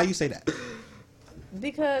 Yeah. Why you say that?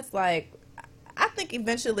 Because, like, I think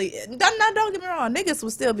eventually, don't get me wrong, niggas will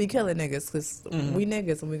still be killing niggas because we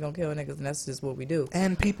niggas and we gonna kill niggas and that's just what we do.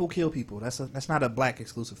 And people kill people. That's not a black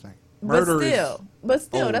exclusive thing. But Murder still,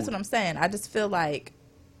 old. that's what I'm saying. I just feel like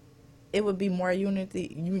it would be more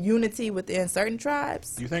unity within certain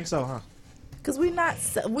tribes You think so, huh? because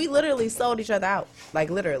we literally sold each other out, like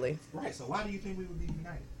literally, Right. So why do you think we would be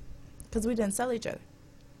united? because we didn't sell each other.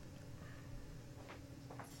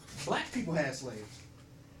 Black people had slaves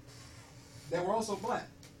that were also black.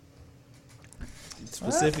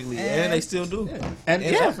 specifically, and they still do. Yeah. And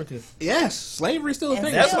yeah. Africa. Yes, slavery still a And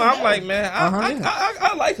thing. That's still why I'm do. like, man, Yeah.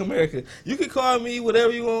 I like America. You can call me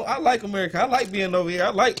whatever you want. I like America. I like being over here. I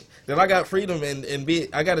like that I got freedom and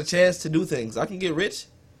I got a chance to do things. I can get rich.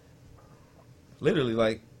 Literally,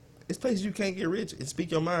 like, it's places you can't get rich and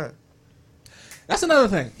speak your mind. That's another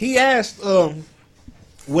thing. He asked,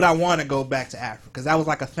 would I want to go back to Africa? Because that was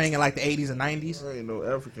like a thing in like the 80s and 90s. I ain't no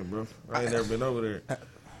African, bro. I ain't never been over there.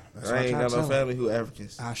 That's I what ain't I'm got trying no to tell family who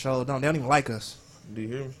Africans. I sure don't. They don't even like us. Do you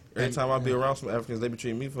hear me? Every time I be around some Africans, they be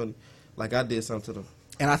treating me funny, like I did something to them.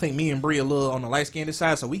 And I think me and Bree a little on the light-skinned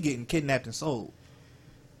side, so we getting kidnapped and sold.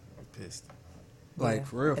 I'm pissed. Like, Yeah,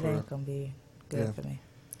 for real, it for real. ain't gonna be good Yeah. for me.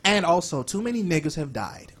 And also, too many niggas have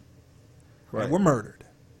died. Right. And were murdered.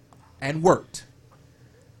 And worked.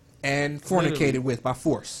 And fornicated Literally. with by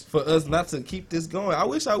force. For us not to keep this going, I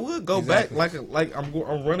wish I would go Exactly. back like I'm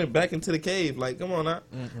running back into the cave. Like, come on now,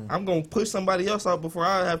 I'm gonna push somebody else out before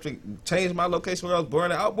I have to change my location where I was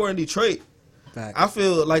born. I was born in Detroit. Facts. I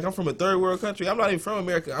feel like I'm from a third world country. I'm not even from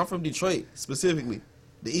America. I'm from Detroit specifically,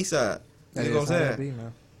 the East Side. That You know is what I'm how that saying? be,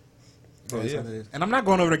 man. Oh, That is yeah. how that is. And I'm not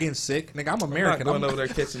going over there getting sick. Nigga, I'm American. I'm not going over there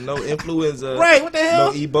catching no influenza, Right, what the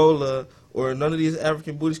hell? no Ebola, or none of these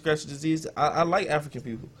African booty scratcher disease. I like African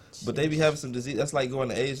people, but they be having some disease. That's like going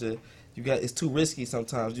to Asia. It's too risky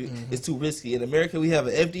sometimes. It's too risky. In America, we have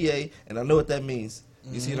an FDA, and I know what that means.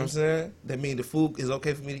 You see what I'm saying? That means the food is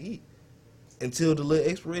okay for me to eat until the little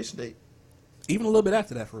expiration date. Even a little bit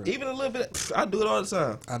after that, for real. Even a little bit. I do it all the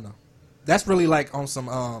time. I know. That's really like on some,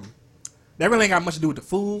 that really ain't got much to do with the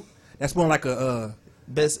food. That's more like a,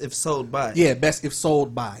 Best if sold by. yeah, best if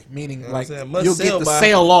sold by. Meaning, You know like, what I'm saying? Must you'll get sell the by.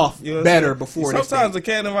 sale off You know what I'm better saying? before this Sometimes thing.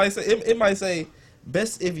 the can might say it might say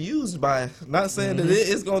best if used by. Not saying that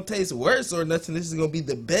it's gonna taste worse or nothing. This is gonna be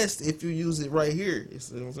the best if you use it right here. You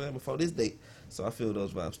see what I'm saying? Before this date. So I feel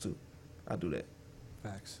those vibes too. I do that.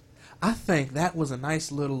 Facts. I think that was a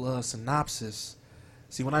nice little synopsis.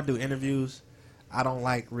 See, when I do interviews, I don't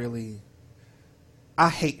like really. I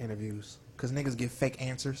hate interviews because niggas give fake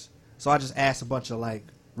answers. So I just ask a bunch of like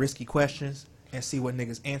risky questions and see what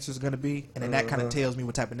niggas' answers gonna be, and then that kind of tells me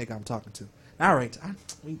what type of nigga I'm talking to. Now, I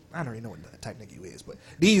already know what type of nigga you is, but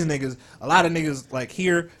these niggas, a lot of niggas like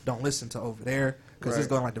here don't listen to over there because it's Right.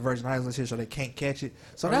 going like the Virgin Islands here, so they can't catch it.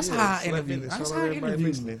 So Oh, that's yeah, how I slap interview. in and That's show how I everybody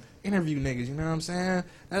listening. interview niggas. You know what I'm saying?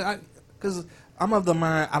 Because I'm of the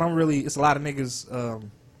mind I don't really. It's a lot of niggas.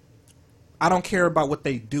 I don't care about what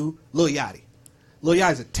they do. Lil Yachty. Lil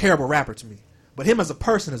Yachty's a terrible rapper to me, but him as a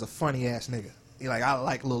person is a funny ass nigga. I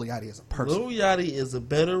like Lil Yachty as a person. Lil Yachty is a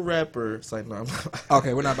better rapper. It's like, no, I'm not.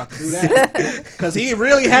 Okay, we're not about to do that because he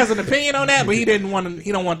really has an opinion on that, but he didn't want to.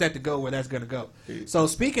 He don't want that to go where that's gonna go. So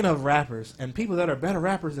speaking of rappers and people that are better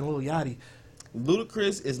rappers than Lil Yachty,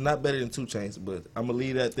 Ludacris is not better than 2 Chainz, but I'm gonna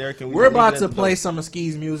leave that there. we're about to play some of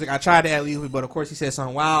Ski's music. I tried to at-leave it, but of course he said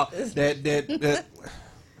something wild that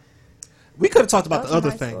we could have talked about That the was a other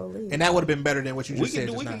nice thing, little lead. and that would have been better than what you We just said.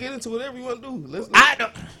 can do. We just can now. get into whatever you want to do. Let's. I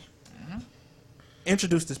don't.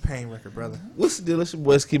 Introduce this Pain record, brother. What's the deal? It's your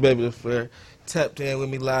boy Ski Baby the Flair. Tapped in with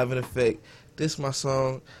me live in effect. This my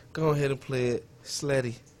song. Go ahead and play it.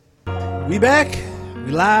 Sleddy. We back,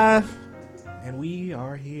 we live, and we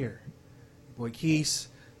are here. Your boy Keys,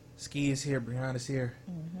 Ski is here, Brianna's here.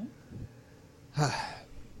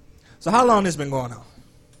 So how long this been going on?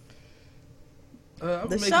 I've The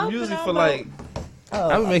been show making been music on for about- like. Oh,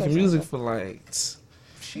 I've been I making thought you music said- for like.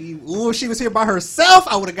 If she was here by herself,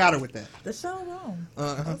 I would have got her with that. The show on.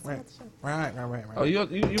 Right. Oh, you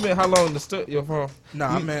meant how long the your phone? No,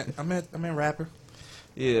 I meant rapper.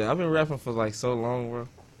 Yeah, I've been rapping for like so long, bro.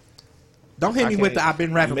 Don't hit me with the I've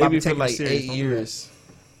been rapping. but I've Maybe been for taking like it serious. 8 Don't do that. years.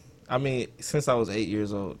 I mean, since I was 8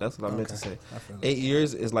 years old. That's what I meant to Okay, say. I feel it. 8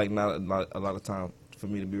 years is like not a lot of time for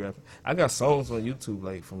me to be rapping. I got songs on YouTube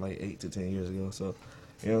like from like 8 to 10 years ago. So,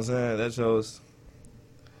 you know what I'm saying? That shows.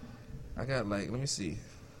 I got like, let me see.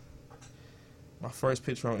 My first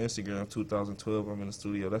picture on Instagram, 2012. I'm in the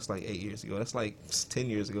studio. That's like 8 years ago. That's like 10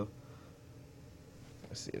 years ago.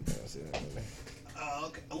 Let's see it. Let's see it. Oh,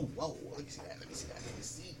 okay. Oh, whoa. Let me see that. Let me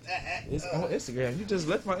see that. It's on Instagram. You just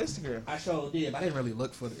left my Instagram. I sure did, but I didn't really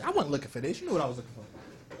look for it. I wasn't looking for this. You knew what I was looking for.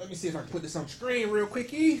 Let me see if I can put this on the screen real quick.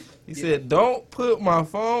 He said, "Don't put my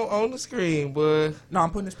phone on the screen, boy." No, I'm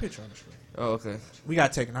putting this picture on the screen. Oh, okay. We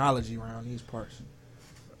got technology around these parts.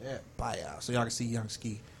 Yeah, bye out. So y'all can see Young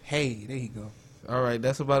Ski. Hey, there you go. All right,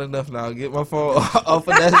 that's about enough now. Get my phone off of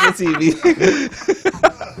national TV.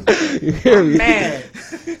 You hear me? Man,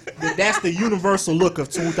 that's the universal look of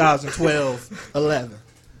 2012-11.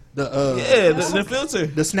 The filter.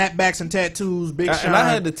 The snapbacks and tattoos, big shine. And I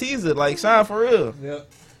had to tease it, like, shine for real. Yep.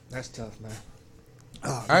 That's tough, man.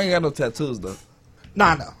 I ain't got no tattoos, though. No,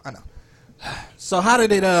 I know. So how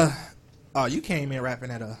did it? Oh, you came in rapping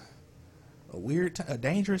at a weird, a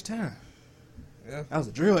dangerous time. Yeah, That was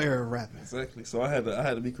a drill era of rapping. exactly. So I had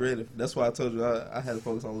to be creative. That's why I told you I had to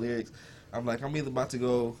focus on lyrics. I'm like, I'm either about to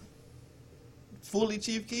go fully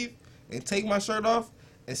Chief Keef and take my shirt off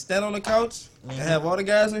and stand on the couch and have all the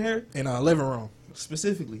guys in here In a living room.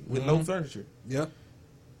 specifically with no furniture, Yep.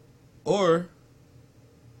 or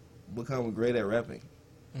become great at rapping.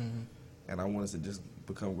 And I wanted to just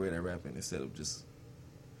become great at rapping instead of just.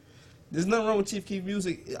 There's nothing wrong with Chief Keef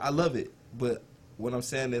music. I love it, but what I'm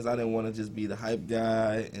saying is I didn't want to just be the hype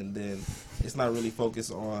guy, and then it's not really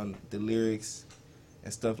focused on the lyrics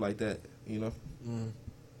and stuff like that, you know.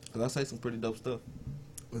 Cause I say some pretty dope stuff.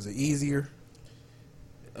 Was it easier?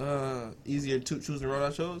 Easier to choose the road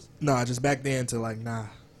I chose. No, just back then to like, nah.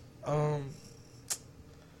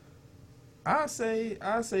 I say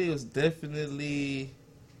it was definitely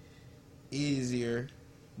easier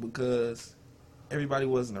because everybody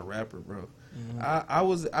wasn't a rapper, bro. I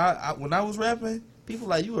when I was rapping, people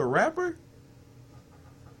like, you a rapper?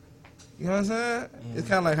 You know what I'm saying? It's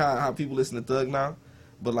kind of like how people listen to Thug now,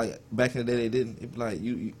 but like back in the day they didn't. It'd be like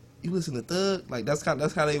you listen to Thug, like that's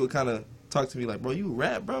how they would kind of talk to me, like, bro, you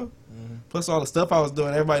rap, bro. Plus all the stuff I was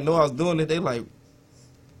doing, everybody know I was doing it. They like,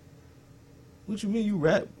 what you mean you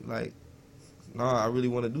rap? Like, nah, I really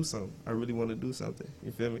want to do something. I really want to do something.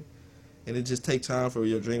 You feel me? And it just take time for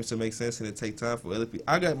your dreams to make sense, and it take time for other people.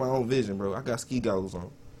 I got my own vision, bro. I got ski goggles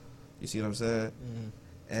on. You see what I'm saying?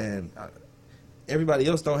 And everybody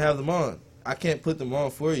else don't have them on. I can't put them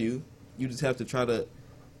on for you. You just have to try to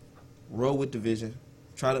roll with the vision.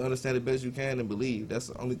 Try to understand it best you can and believe. That's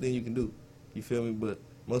the only thing you can do. You feel me? But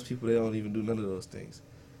most people, they don't even do none of those things.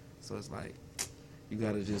 So it's like, you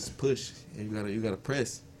got to just push, and you gotta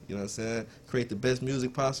press. You know what I'm saying? Create the best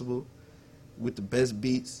music possible with the best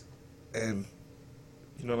beats. And,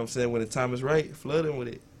 you know what I'm saying, when the time is right, flood in with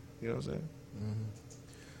it. You know what I'm saying?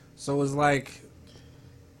 So it's like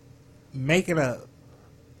making how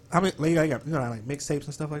many, like, you got like mixtapes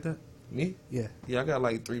and stuff like that? Me? Yeah. Yeah, I got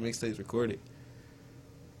like 3 mixtapes recorded.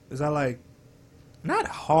 Is that like, not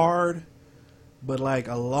hard, but like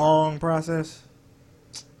a long process?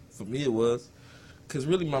 For me, it was. Because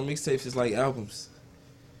really, my mixtapes is like albums.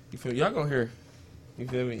 You feel me? Y'all gonna hear. You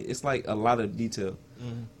feel me? It's like a lot of detail.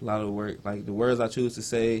 A lot of work. Like the words I choose to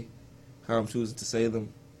say, how I'm choosing to say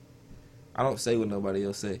them. I don't say what nobody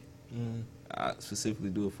else say. I specifically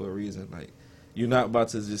do it for a reason. Like, you're not about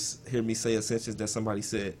to just hear me say a sentence that somebody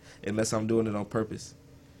said unless I'm doing it on purpose.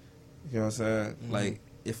 You know what I'm saying? Like,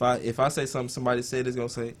 if I say something somebody said, it's gonna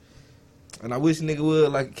say, and I wish a nigga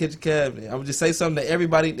would, like, catch a cab. I would just say something that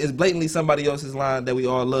everybody is blatantly somebody else's line that we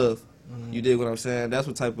all love. You dig what I'm saying? That's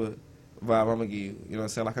what type of vibe I'm gonna give you. You know what I'm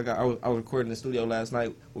saying? Like, I was recording in the studio last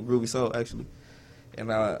night with Groovy Soul, actually,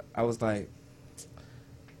 and I was like,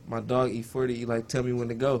 my dog E40, he like, tell me when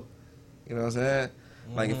to go. You know what I'm saying?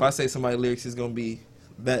 Like, if I say somebody's lyrics, it's gonna be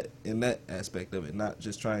that in that aspect of it, not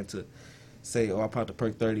just trying to say, oh, I popped a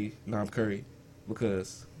perk 30, now I'm Curry,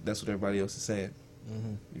 because that's what everybody else is saying.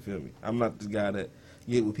 You feel me? I'm not the guy that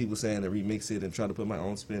get what people saying and remix it and try to put my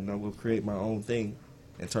own spin. I'm gonna create my own thing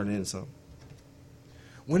and turn it into something.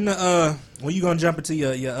 When you gonna jump into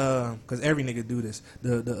your cause every nigga do this,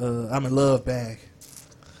 the I'm in love bag,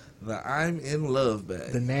 The I'm in love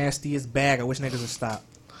bag. the nastiest bag. I wish niggas would stop.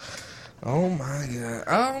 Oh my god,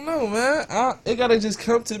 I don't know, man. It gotta just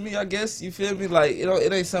come to me, I guess. You feel me? Like,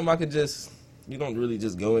 it ain't something I could just. You don't really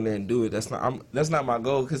just go in there and do it. That's not my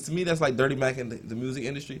goal. Because to me, that's like Dirty Mac in the music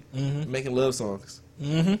industry, making love songs.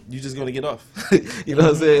 You just gonna get off. You know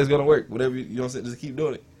what I'm saying? It's gonna work. Whatever you know what I'm saying. Just keep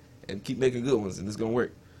doing it and keep making good ones, and it's gonna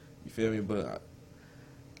work. You feel me? But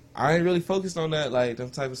I ain't really focused on that, like,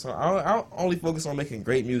 them type of song. I only focus on making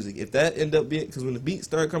great music. If that end up being, because when the beats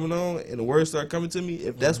start coming on and the words start coming to me,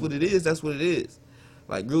 if that's what it is, that's what it is.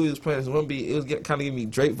 Like, Groovy was playing this one beat, it was kind of giving me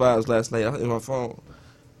Drake vibes last night in my phone.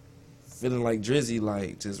 Feeling like Drizzy,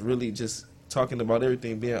 like, just really just talking about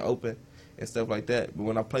everything, being open and stuff like that. But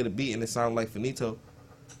when I play the beat and it sounds like Finito,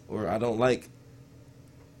 or I don't like,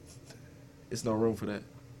 it's no room for that.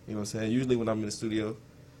 You know what I'm saying? Usually when I'm in the studio,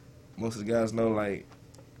 most of the guys know, like,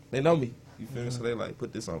 they know me. You feel me? So they like,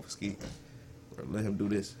 put this on for Ski. Or let him do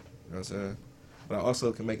this. You know what I'm saying? But I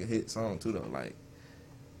also can make a hit song too, though. Like,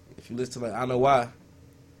 if you listen to, like, I Know Why,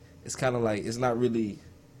 it's kind of like, it's not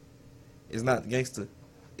gangster.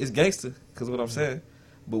 It's gangster, because of what I'm saying.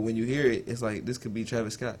 But when you hear it, it's like, this could be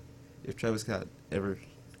Travis Scott. If Travis Scott ever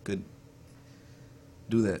could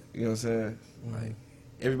do that. You know what I'm saying? Like,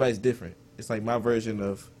 everybody's different. It's like my version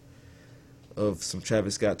of some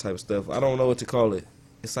Travis Scott type stuff. I don't know what to call it.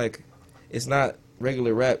 It's like, it's not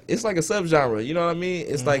regular rap. It's like a subgenre. You know what I mean?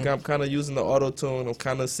 It's like I'm kind of using the auto tune. I'm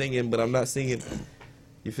kind of singing, but I'm not singing.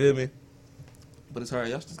 You feel me? But it's hard.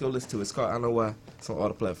 Y'all should just go listen to it. It's called I Know Why. It's on all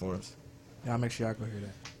the platforms. Y'all make sure y'all go hear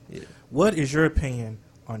that. Yeah. What is your opinion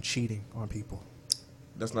on cheating on people?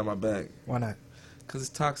 That's not my bag. Why not? Because it's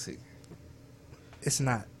toxic. It's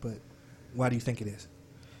not, but why do you think it is?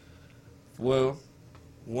 Well,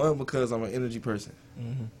 one, because I'm an energy person.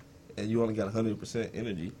 Mm-hmm. And you only got 100%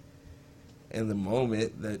 energy. And the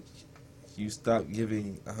moment that you stop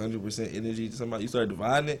giving 100% energy to somebody, you start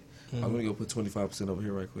dividing it. I'm going to go put 25% over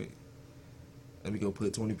here right quick. Let me go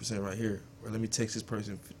put 20% right here. Or let me text this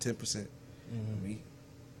person for 10%. We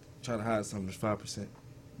try to hide something that's 5%.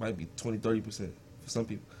 Might be 20, 30% for some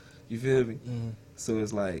people. You feel me? So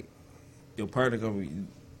it's like your partner going to be,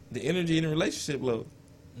 the energy in the relationship low.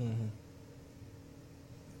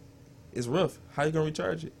 It's rough. How you going to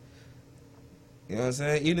recharge it? You know what I'm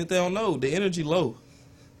saying? Even if they don't know, the energy low.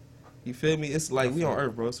 You feel me? It's like we on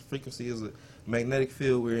Earth, bro. So frequency is a magnetic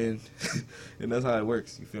field we're in, and that's how it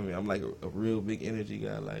works. You feel me? I'm like a real big energy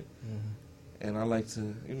guy, like, and I like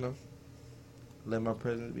to, you know, let my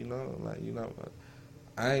presence be known. Like, you know,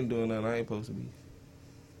 I ain't doing nothing I ain't supposed to be.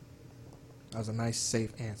 That was a nice,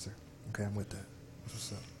 safe answer. Okay, I'm with that. That's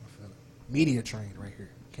what's up. I feel it. Media trained right here.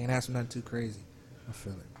 Can't ask for nothing too crazy. I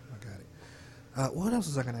feel it. I got it. What else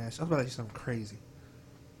was I going to ask? I was about to ask you something crazy.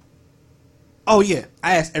 Oh, yeah.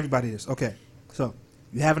 I asked everybody this. Okay. So,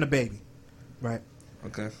 you having a baby, right?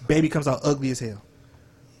 Okay. Baby comes out ugly as hell.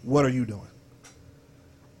 What are you doing?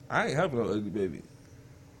 I ain't having no ugly baby.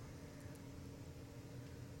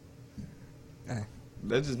 Hey.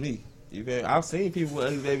 That's just me. You feel me? I've seen people with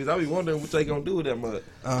ugly babies. I be wondering what they gonna do with that mud.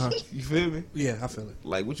 You feel me? Yeah, I feel it.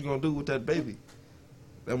 Like, what you gonna do with that baby?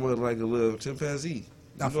 That mud like a little chimpanzee.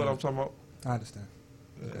 You know what I'm talking about? I understand.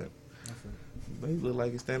 Yeah. I feel it. Baby look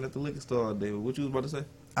like he's standing at the liquor store all day. What you was about to say?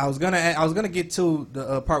 I was gonna get to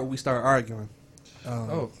the part where we start arguing.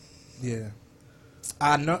 Yeah.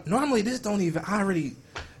 I normally this don't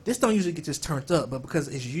usually get just turned up, but because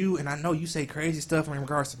it's you and I know you say crazy stuff in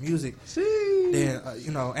regards to music, then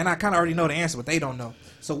you know, and I kind of already know the answer, but they don't know.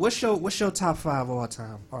 So what's your top 5 all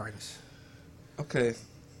time artists? Okay,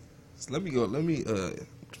 so let me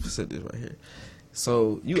set this right here.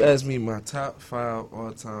 So you asked me my top 5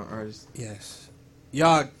 all time artists. Yes.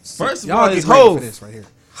 Y'all First of y'all all, get it's ready Hov. for this right here.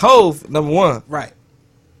 Hov, number 1. Right.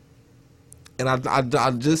 And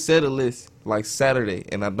I just said a list like Saturday,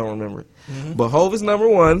 and I don't remember it. But Hov is number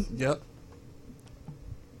 1. Yep.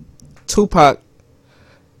 Tupac.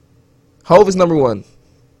 Hov is number 1.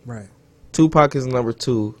 Right. Tupac is number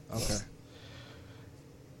 2. Okay.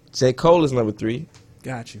 J. Cole is number 3.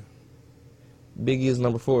 Got you. Biggie is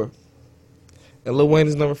number 4. And Lil Wayne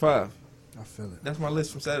is number 5. I feel it. That's my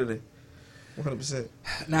list from Saturday. 100%.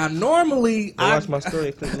 Now, normally Watch my story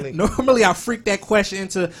and click the link. Normally, I freak that question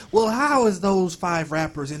into, well, how has those 5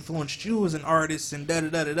 rappers influenced you as an artist and da da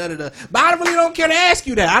da da da da. But I really don't care to ask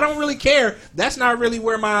you that. I don't really care. That's not really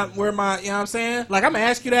where my you know what I'm saying? Like, I'm gonna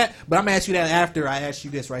ask you that, but I'm gonna ask you that after I ask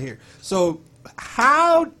you this right here. So,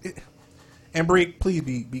 how? And Bree, please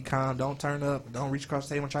be calm. Don't turn up. Don't reach across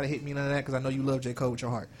the table and try to hit me, none of that, because I know you love J. Cole with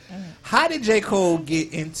your heart. How did J. Cole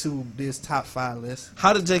get into this top 5 list?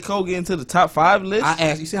 How did J. Cole get into the top 5 list? I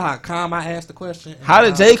asked. You see how calm I asked the question? How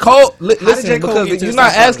did J. Cole... Listen, J. Cole get because into you're the not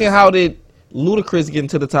top 5 asking list? how did Ludacris get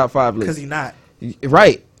into the top 5 list. Because he's not.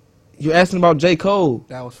 Right. You're asking about J. Cole.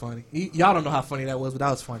 That was funny. Y'all don't know how funny that was, but that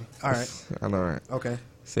was funny. All right. I know, right? Okay.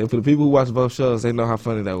 So for the people who watch both shows, they know how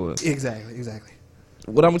funny that was. Exactly.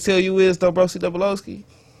 What I'm going to tell you is, though, bro, C-Double-Oski,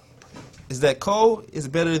 is that Cole is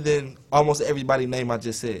better than almost everybody's name I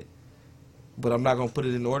just said. But I'm not going to put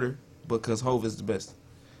it in order because Hov is the best.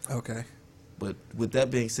 Okay. But with that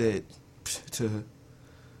being said, to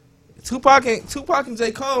Tupac and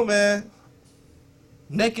J. Cole, man,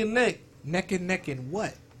 neck and neck. Neck and neck in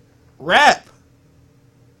what? Rap.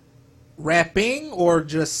 Rapping or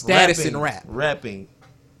just status in rap? Rapping.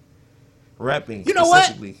 You know what?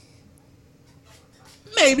 specifically.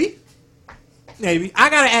 Maybe. I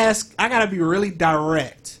gotta be really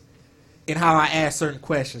direct in how I ask certain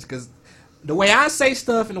questions, because the way I say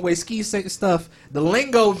stuff and the way Ski say stuff, the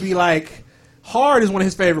lingo would be like, hard is one of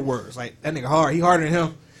his favorite words. Like, that nigga hard, he harder than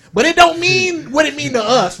him. But it don't mean what it mean to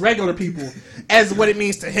us, regular people, as what it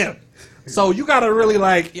means to him. So you gotta really,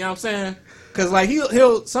 like, you know what I'm saying? Because, like,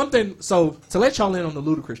 he'll something, so to let y'all in on the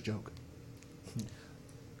Ludacris joke,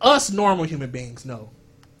 us normal human beings know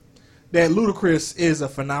that Ludacris is a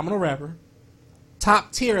phenomenal rapper,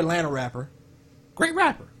 top tier Atlanta rapper, great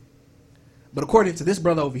rapper. But according to this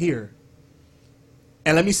brother over here,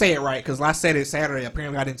 and let me say it right, because I said it Saturday,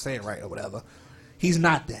 apparently I didn't say it right or whatever, he's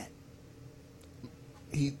not that.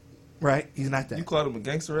 He's not that. You called him a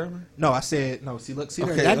gangster rapper? No, I said no. See, look,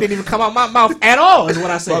 Okay. that didn't even come out my mouth at all. Is what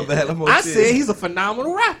I said. My bad, I'm on I shit. said he's a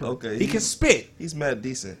phenomenal rapper. Okay, he can spit. He's mad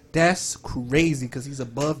decent. That's crazy because he's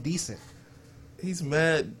above decent. He's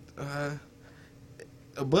mad.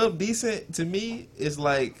 Above decent to me is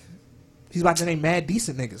like. He's about to name mad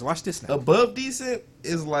decent niggas. Watch this now. Above decent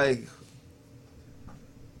is like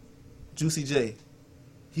Juicy J.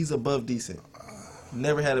 He's above decent.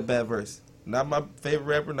 Never had a bad verse. Not my favorite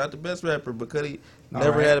rapper, not the best rapper, but Cudi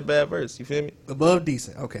never had a bad verse. You feel me? Above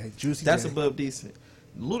decent. Okay, Juicy That's J. above decent.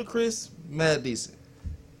 Ludacris, mad decent.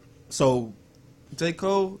 So, J.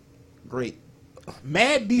 Cole, great.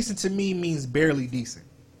 mad decent to me means barely decent.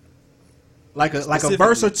 Like a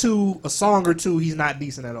verse or two, a song or two, he's not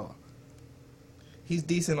decent at all. He's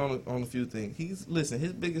decent on a few things. Listen,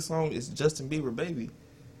 his biggest song is Justin Bieber, Baby.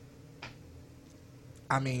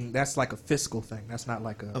 I mean, that's like a fiscal thing. That's not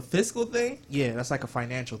like A fiscal thing? yeah, that's like a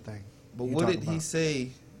financial thing. But You what talking did he about. say?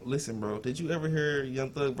 Listen, bro, did you ever hear Young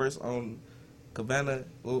Thug verse on Havana?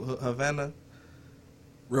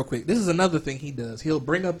 Real quick, this is another thing he does. He'll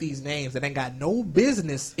bring up these names that ain't got no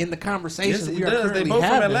business in the conversation Yes, he we are does. They currently both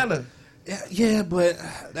having. from Atlanta. Yeah, but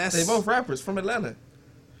that's They both rappers from Atlanta.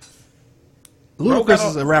 Ludacris Bro got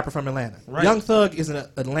is a rapper from Atlanta. Right. Young Thug is an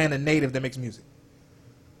Atlanta native that makes music.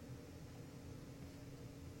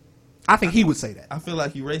 I think he would say that. I feel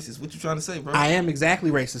like you racist. What you trying to say, bro? I am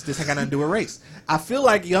exactly racist. This ain't got nothing to do with race. I feel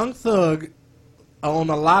like Young Thug, on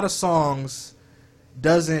a lot of songs,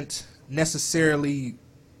 doesn't necessarily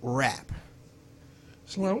rap.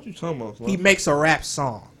 Slime, what you talking about, Slime? He makes a rap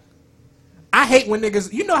song. I hate when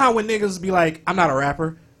niggas, you know how when niggas be like, I'm not a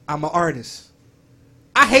rapper, I'm an artist.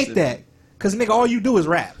 I hate that. Because, nigga, all you do is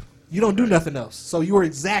rap. You don't do nothing else. So you are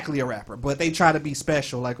exactly a rapper. But they try to be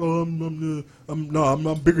special. Like, oh, I'm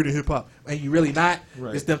bigger than hip-hop. And you really not.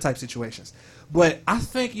 Right. It's them type situations. But I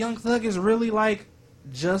think Young Thug is really, like,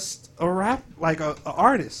 just a rap, like a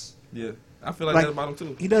artist. Yeah, I feel like that about him,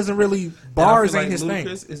 too. He doesn't really, And I bars feel ain't like his thing.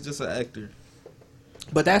 Ludacris is just an actor.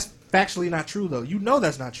 But that's factually not true, though. You know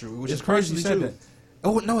that's not true, which It's is crazy you partially said true. that.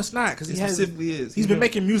 Oh, no, it's not. Because It he has. specifically is. He's been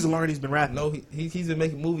making music longer than he's been rapping. No, he's been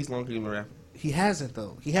making movies longer than he's been rapping. He hasn't,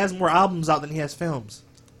 though. He has more albums out than he has films.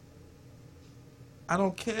 I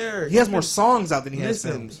don't care. He has more songs out than he has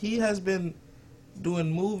Listen, films. he has been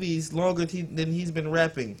doing movies longer than he's been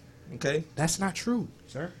rapping. Okay, That's not true,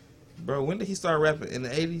 sir. bro. When did he start rapping? In the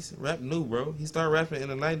 80s? Rap new, bro. He started rapping in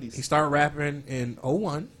the 90s. He started rapping in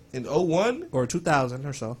 01 In 01? or 2000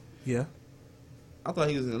 or so. Yeah. I thought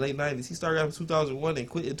he was in the late 90s. He started rapping in 2001 and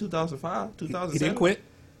quit in 2005, He 2007. didn't quit.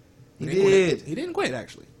 He didn't quit. did. He didn't quit,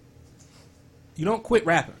 actually. You don't quit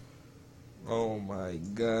rapping. Oh my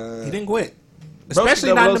god. He didn't quit. Bro,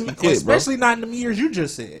 Especially not, in Dabrowski the, quit, bro. especially not in the years you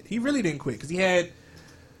just said. He really didn't quit because he had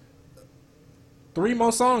 3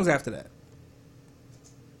 more songs after that.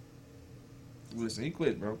 Listen, he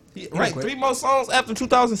quit, bro. didn't Right, quit. 3 more songs after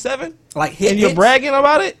 2007? Like hit And you're hits. bragging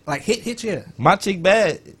about it? Like hit, yeah. My Chick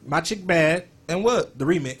Bad. My Chick Bad, And what? the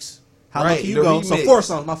remix. How Right, Lucky You the Go. So remix. 4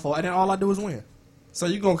 songs, my fault. And then all I do is win. So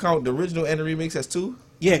you gonna count the original and the remix as 2?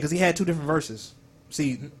 Yeah, because he had 2 different verses.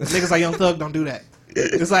 See, niggas like Young Thug don't do that.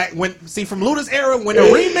 It's like from Luda's era, when the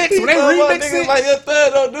remix, when they remix it, like your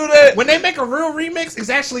third don't do that. when they make a real remix, it's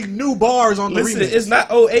actually new bars on the Listen, remix. it's not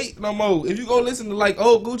 08 no more. If you go listen to like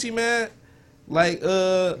old Gucci Man, like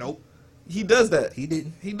Nope, he does that. he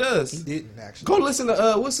didn't. He does. He didn't actually. Go listen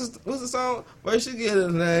to what's the song? First you get a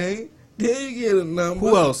name, then you get a number.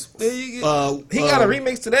 Who else? Then you get. Uh, he got a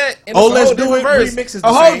remix to that. And Oh, it's a Let's whole Do different It verse. remix is a the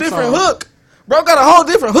whole same different song. hook. Bro got a whole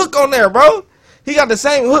different hook on there, bro. He got the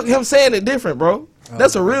same hook. Him saying it different, bro.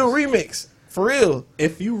 That's a real remix for real.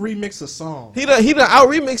 If you remix a song, He done out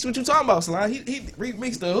remixed what you talking about, Slime. He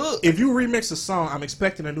remixed the hook. if you remix a song, I'm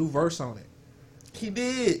expecting a new verse on it. He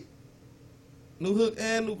did. New hook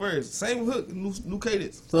and new verse. Same hook, new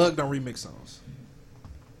cadence. Thug don't remix songs,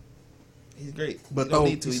 He's great. but He don't no,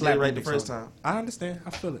 need to. He slap did it right the remix first songs. time. I understand. I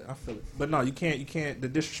feel it. But no, you can't. The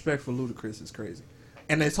disrespect for Ludacris is crazy.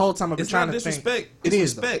 And this whole time I've been It's trying not to disrespect. think. It's It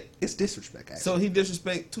is respect. though. It's disrespect. Actually. So he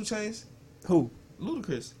disrespect 2 Chainz? Who?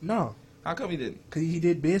 Ludacris. No, How come he didn't? because he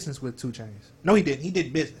did business with 2 Chainz. No, he didn't. He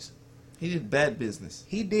did business. He did bad business.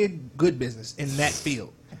 He did good business in that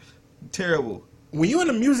field. Terrible. When you're in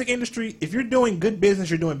the music industry, if you're doing good business,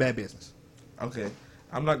 you're doing bad business. Okay.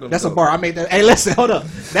 I'm not gonna That's a go. bar. I made that. Hey, listen, hold up.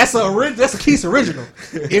 That's a Keith's original.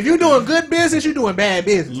 If you're doing good business, you're doing bad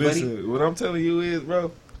business, buddy. Listen, what I'm telling you is,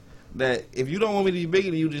 bro, that if you don't want me to be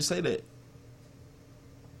bigger than you, just say that.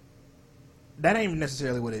 That ain't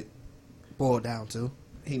necessarily what it boiled down to.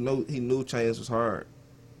 He knew Chainz was hard.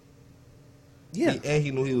 Yeah. And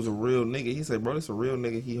he knew he was a real nigga. He said, bro, this a real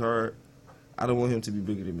nigga. He hard. I don't want him to be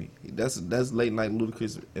bigger than me. That's late night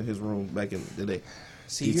Ludacris in his room back in the day.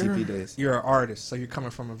 See, ETP days. you're an artist, so you're coming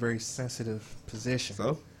from a very sensitive position.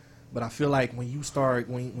 So But I feel like when you start,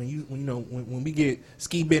 when we get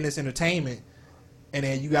Ski Business Entertainment, and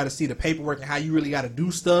then you got to see the paperwork and how you really got to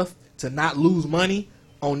do stuff to not lose money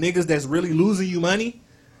on niggas that's really losing you money,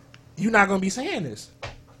 you're not gonna be saying this.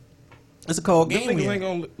 It's a cold game. Them niggas ain't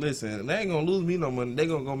gonna listen. They ain't gonna lose me no money. They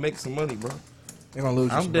gonna go make some money, bro. They're gonna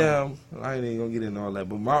lose. I'm down. I ain't even gonna get into all that.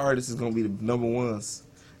 But my artist is gonna be the number ones.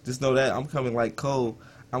 Just know that I'm coming like Cole.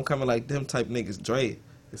 I'm coming like them type niggas. Dre.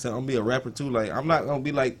 So I'm gonna be a rapper too. Like I'm not gonna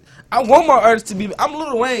be like. I want my artist to be. I'm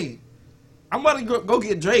Lil Wayne. I'm about to go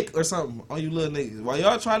get Drake or something on you little niggas. While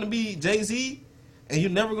y'all trying to be Jay-Z, and you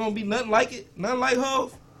never gonna be nothing like it, nothing like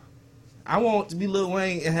Hov. I want to be Lil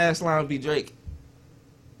Wayne and have Slime be Drake.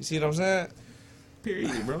 You see what I'm saying?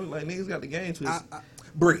 Period, bro. Like niggas got the game twisted.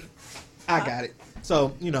 Bree, I got it.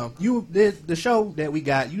 So, you did the show that we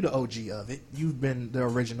got, you the OG of it. You've been the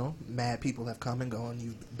original. Mad people have come and gone.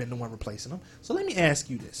 You've been the one replacing them. So let me ask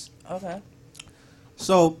you this. Okay.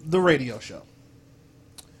 So, the radio show.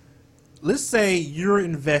 Let's say you're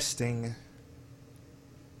investing.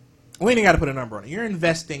 We ain't got to put a number on it. You're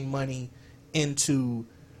investing money into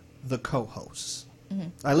the co-hosts. Mm-hmm.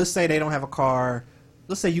 Like, let's say they don't have a car.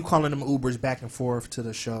 Let's say you calling them Ubers back and forth to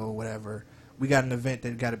the show, whatever. We got an event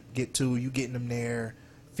that got to get to. You getting them there,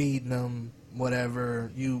 feeding them,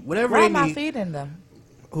 whatever whatever Why they am I need. feeding them?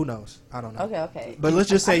 Who knows? I don't know. Okay. But let's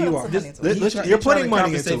just say you are. You're putting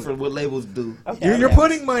money into it. For what labels do. Okay. You're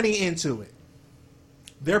putting money into it.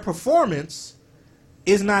 Their performance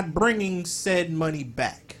is not bringing said money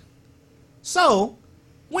back. So,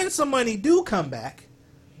 when some money do come back,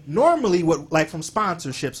 normally like from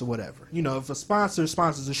sponsorships or whatever, if a sponsor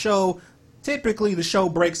sponsors a show, typically the show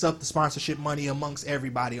breaks up the sponsorship money amongst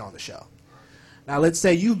everybody on the show. Now, let's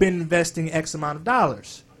say you've been investing X amount of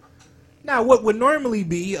dollars. Now, what would normally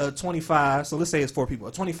be a 25, so let's say it's 4 people,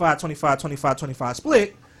 a 25, 25, 25, 25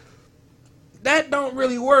 split, that don't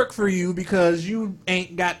really work for you because you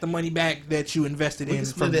ain't got the money back that you invested in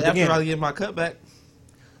from the beginning. After I get my cut back.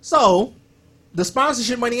 So, the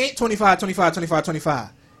sponsorship money ain't 25, 25, 25, 25.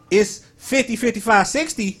 It's 50, 55,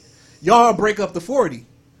 60. Y'all break up the 40.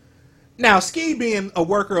 Now, Ski being a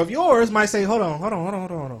worker of yours might say, hold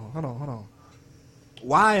on.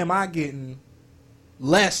 Why am I getting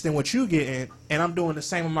less than what you getting and I'm doing the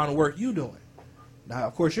same amount of work you doing? Now,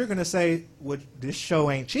 of course, you're going to say, well, this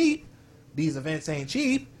show ain't cheap. These events ain't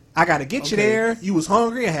cheap. I got to get you there. You was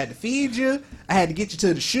hungry. I had to feed you. I had to get you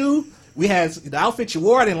to the shoe. We had the outfit you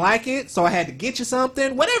wore. I didn't like it, so I had to get you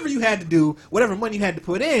something. Whatever you had to do, whatever money you had to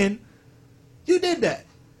put in, you did that.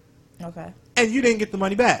 Okay. And you didn't get the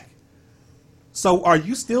money back. So are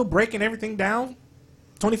you still breaking everything down?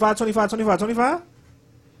 25, 25, 25, 25?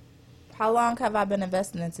 How long have I been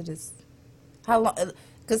investing into this? How long?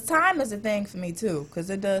 Because time is a thing for me, too. Because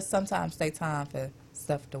it does sometimes take time for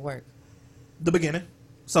stuff to work. The beginning.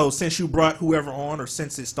 So since you brought whoever on or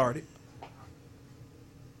since it started?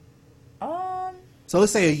 So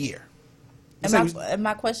let's say a year. And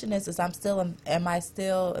my question is am I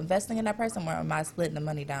still investing in that person or am I splitting the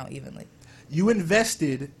money down evenly? You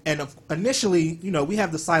invested, and initially, we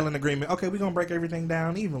have the silent agreement. Okay, we're going to break everything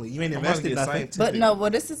down evenly. You ain't invested nothing. But no,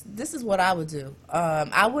 this is what I would do.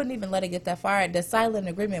 I wouldn't even let it get that far. The silent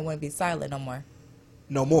agreement wouldn't be silent no more.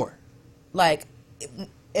 No more. Like,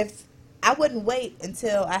 if I wouldn't wait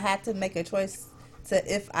until I had to make a choice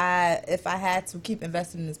to if I had to keep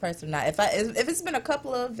investing in this person or not. If it's been a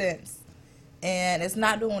couple of events and it's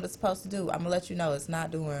not doing what it's supposed to do, I'm gonna let you know it's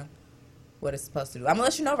not doing what it's supposed to do. I'm gonna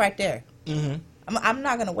let you know right there. Mm-hmm. I'm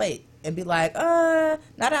not gonna wait and be like, now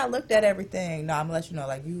that I looked at everything, no, I'm gonna let you know,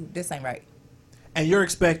 like, this ain't right. And you're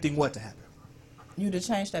expecting what to happen? You to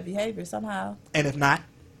change that behavior somehow. And if not,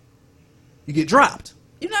 you get dropped.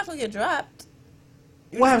 You're not gonna get dropped.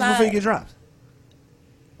 What happens before you get dropped?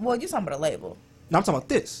 Well, you're talking about a label. No, I'm talking about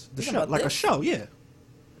this. The show. Like this? A show, yeah.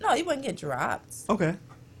 No, you wouldn't get dropped. Okay.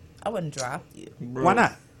 I wouldn't drop you. Bro. Why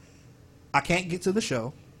not? I can't get to the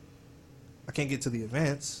show. I can't get to the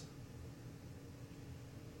events.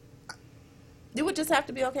 You would just have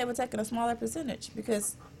to be okay with taking a smaller percentage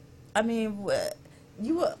because, I mean, who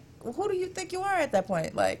do you think you are at that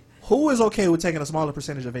point? Like, who is okay with taking a smaller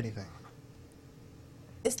percentage of anything?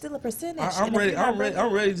 It's still a percentage. I'm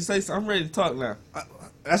ready to say something. I'm ready to talk now.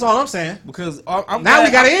 That's all I'm saying. Because now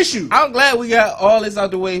we got an issue. I'm glad we got all this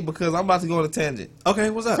out the way because I'm about to go on a tangent.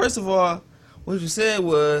 Okay, what's up? First of all, what you said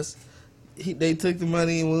was they took the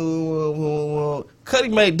money and Cuddy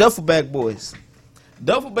made Duffel Bag Boys.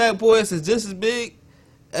 Duffel Bag Boys is just as big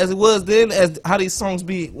as it was then as how these songs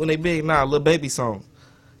be when they big now, Lil Baby songs.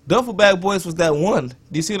 Duffel Bag Boys was that one. Do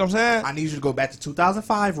you see what I'm saying? I need you to go back to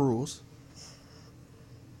 2005 rules.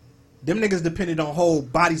 Them niggas depended on whole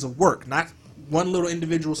bodies of work, not one little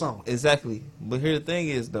individual song. Exactly. But here the thing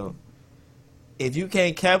is, though. If you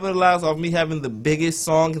can't capitalize off me having the biggest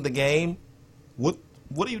song in the game, what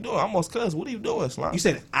are you doing? I almost cussed. What are you doing, Slime? You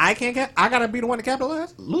said I can't. I gotta be the one to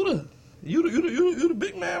capitalize. Luda, you the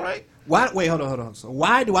big man, right? Why? Wait, hold on. So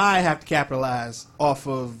why do I have to capitalize off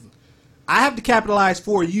of? I have to capitalize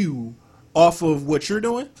for you off of what you're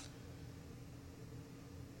doing.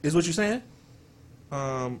 Is what you're saying?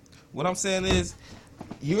 What I'm saying is,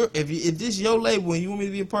 if this your label and you want me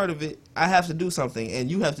to be a part of it, I have to do something, and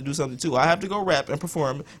you have to do something too. I have to go rap and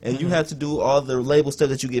perform, and you have to do all the label stuff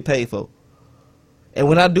that you get paid for. And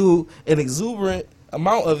when I do an exuberant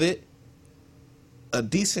amount of it, a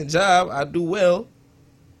decent job, I do well.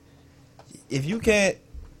 If you can't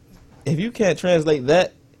translate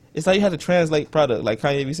that, it's like you have to translate product, like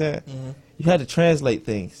Kanye be saying. Mm-hmm. You have to translate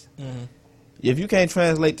things. Mm-hmm. If you can't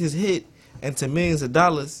translate this hit into millions of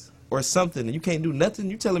dollars or something, and you can't do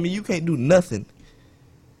nothing, you telling me you can't do nothing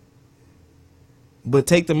but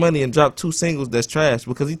take the money and drop 2 singles that's trash,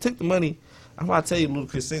 because he took the money. I'm about to tell you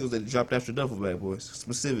Ludacris singles that he dropped after Duffel Bag Boys,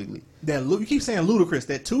 specifically. You keep saying Ludacris.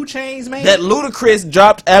 That 2 Chainz, man? That Ludacris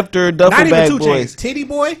dropped after Duffel Bag Boys. Not even 2 Chainz. Titty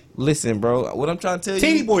Boy? Listen, bro. What I'm trying to tell you.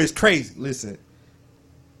 Titty Boy is crazy. Listen.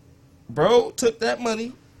 Bro took that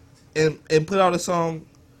money and put out a song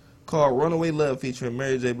called Runaway Love featuring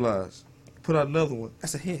Mary J. Blige. Put out another one.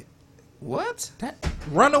 That's a hit. What? That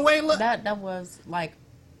Runaway Love? That was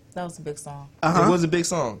a big song. Uh-huh. It was a big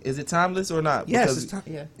song. Is it timeless or not? Yes.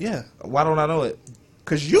 Yeah. Why don't I know it?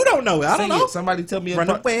 Because you don't know it. I don't know. Somebody tell me.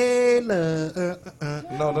 Runaway Love.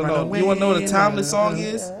 No. Runaway, you want to know what a timeless song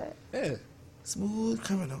is? Yeah. Smooth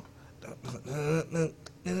Criminal.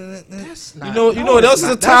 That's not, you know what else is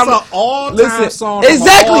a timeless? That's an all-time song.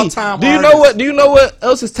 Exactly. All-time Do you know what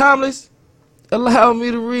else is timeless? Allow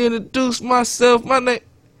me to reintroduce myself. My name.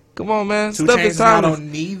 Come on, man. 2 Stuff Chainz is timeless. not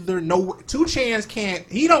on neither. No, 2 Chainz can't.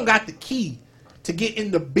 He don't got the key to get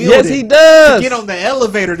in the building. Yes, he does. To get on the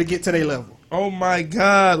elevator to get to their level. Oh my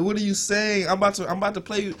God! What are you saying? I'm about to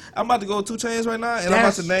play. I'm about to go 2 Chainz right now, and I'm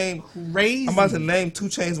about to name 2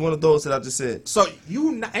 Chainz. One of those that I just said. So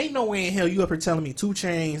ain't no way in hell you up here telling me 2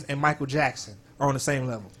 Chainz and Michael Jackson are on the same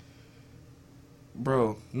level.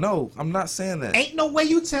 Bro, no, I'm not saying that. Ain't no way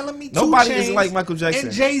you telling me 2 Nobody Chainz is like Michael Jackson.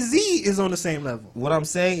 and Jay-Z is on the same level. What I'm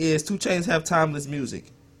saying is 2 Chainz have timeless music.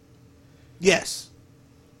 Yes.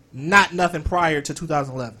 Not nothing prior to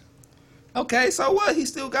 2011. Okay, so what? He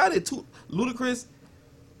still got it. Ludacris.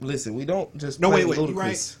 Listen, we don't just wait, Ludacris. you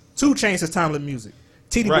right. 2 Chainz has timeless music.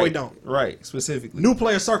 Titty Boy don't. Right, specifically. New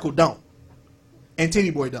Player Circle don't. And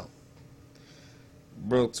Titty Boy don't.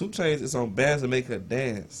 Bro, 2 Chainz is on Bands That Make Her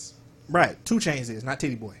Dance. Right, 2 Chainz is, not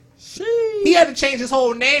Titty Boy. Sheesh. He had to change his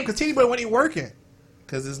whole name because Titty Boy wasn't even working.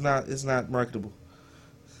 Because it's not marketable.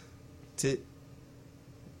 Kids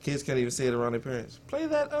can't even say it around their parents. Play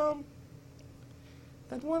that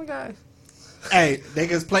one guy. Hey, they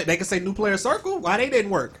can say New Player Circle. Why they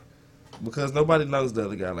didn't work? Because nobody knows the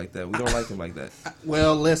other guy like that. We don't like him like that.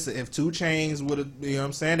 Well, listen, if 2 Chainz would have, you know what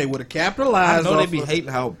I'm saying, they would have capitalized. I know they be hating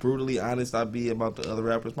how brutally honest I be about the other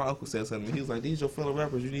rappers. My uncle said something to me. He was like, "These your fellow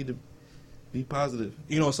rappers. You need to be positive."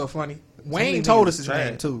 You know what's so funny? Wayne told us his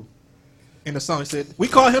name too. In the song, he said, "We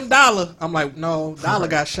call him Dollar." I'm like, no, Dollar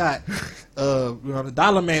got shot. The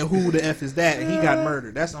Dollar Man, who the F is that? And he got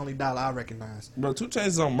murdered. That's the only Dollar I recognize. Bro, 2 Chainz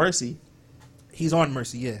is on Mercy. He's on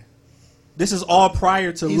Mercy, yeah. This is all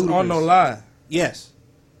prior to He's Ludacris. on No Lie. Yes.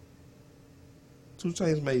 2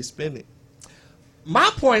 Chainz made Spin It. My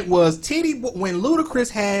point was, when Ludacris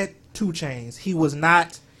had 2 Chainz, he was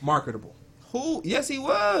not marketable. Who? Yes, he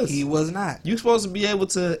was. He was not. You supposed to be able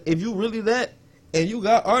to, if you really that, and you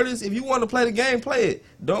got artists, if you want to play the game, play it.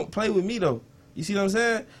 Don't play with me, though. You see what I'm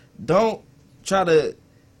saying? Don't try to,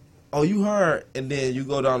 you hard, and then you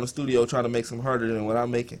go down the studio trying to make some harder than what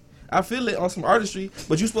I'm making. I feel it on some artistry,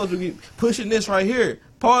 but you're supposed to be pushing this right here.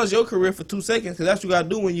 Pause your career for 2 seconds, because that's what you got to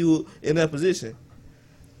do when you in that position.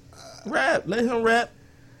 Rap. Let him rap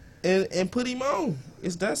and put him on.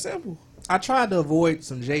 It's that simple. I tried to avoid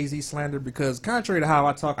some Jay-Z slander because contrary to how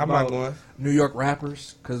I talk about New York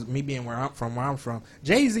rappers, because me being where I'm from,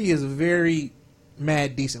 Jay-Z is a very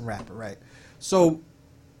mad, decent rapper, right? So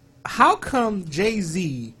how come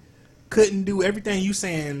Jay-Z couldn't do everything you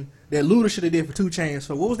saying that Luda should have did for 2 Chainz?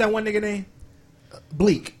 For what was that one nigga name?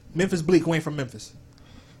 Bleak. Memphis Bleak, who ain't from Memphis.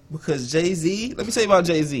 Because Jay-Z, let me tell you about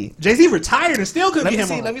Jay-Z. Jay-Z retired and still couldn't get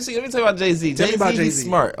him on. Let me tell you about Jay-Z. Tell me about Jay-Z. He's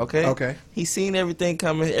smart, okay? Okay. He's seen everything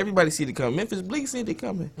coming. Everybody seen it coming. Memphis Bleak seen it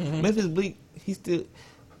coming. Mm-hmm. Memphis Bleak, he still,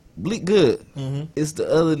 Bleak good. Mm-hmm. It's the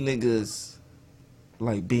other niggas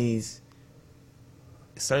like Beans.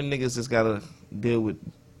 Certain niggas just gotta deal with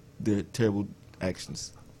their terrible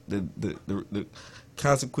actions, the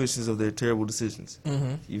consequences of their terrible decisions.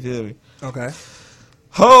 Mm-hmm. You feel me? Okay.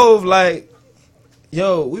 Hove, like,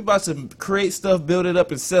 yo, we about to create stuff, build it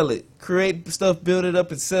up, and sell it. Create stuff, build it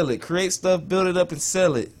up, and sell it. Create stuff, build it up, and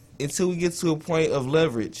sell it until we get to a point of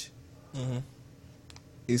leverage. Mm-hmm.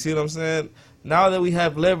 You see what I'm saying? Now that we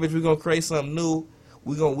have leverage, we're gonna create something new.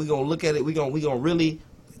 We're gonna look at it. We're gonna really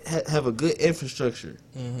have a good infrastructure.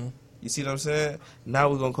 Mm-hmm. You see what I'm saying? Now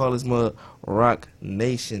we're gonna call this mud Rock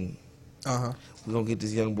Nation. Uh-huh. We're gonna get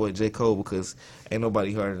this young boy J. Cole because ain't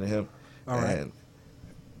nobody harder than him. All right.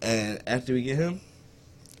 And after we get him,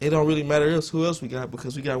 it don't really matter who else we got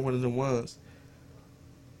because we got one of them ones.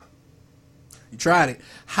 You tried it.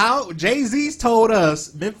 How Jay-Z's told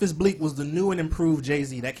us Memphis Bleak was the new and improved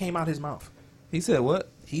Jay-Z. That came out his mouth. He said what?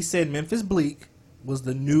 He said Memphis Bleak was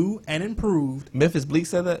the new and improved. Memphis Bleak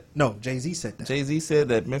said that? No, Jay-Z said that. Jay-Z said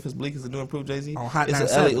that Memphis Bleak is the new improved Jay-Z? On Hot It's an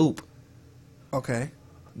 97. alley-oop. Okay.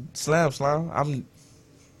 Slam. I'm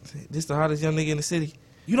this the hottest young nigga in the city.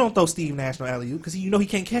 You don't throw Steve Nash no alley-oop because you know he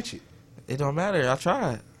can't catch it. It don't matter. I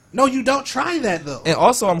tried. No, you don't try that, though. And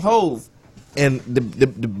also, I'm Hove. And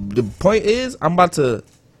the point is, I'm about to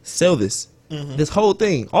sell this. Mm-hmm. This whole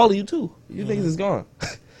thing. All of you, too. You niggas is gone.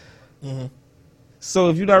 Mm-hmm. So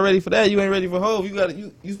if you're not ready for that, you ain't ready for Hove.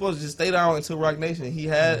 You supposed to just stay down until Rock Nation. He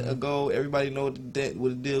had a goal. Everybody know what the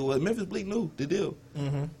deal was. Memphis Bleak knew the deal.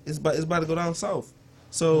 Mm-hmm. It's about to go down south.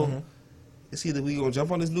 So it's either we gonna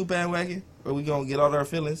jump on this new bandwagon or we gonna get all our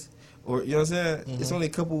feelings. Or, you know what I'm saying? It's only a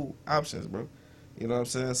couple options, bro. You know what I'm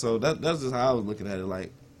saying? So that's just how I was looking at it.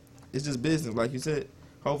 Like, it's just business. Like you said,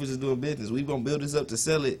 Hove is just doing business. We gonna build this up to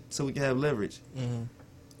sell it so we can have leverage. Mm-hmm.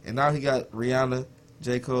 And now he got Rihanna,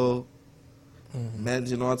 J. Cole,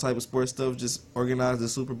 managing all type of sports stuff, just organized the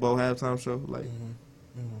Super Bowl halftime show. Like,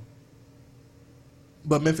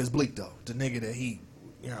 But Memphis Bleak, though, the nigga that you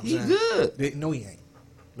know what I'm he saying? good. No, he ain't.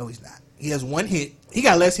 No, he's not. He has one hit. He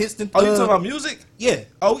got less hits than... Oh, you talking about music? Yeah.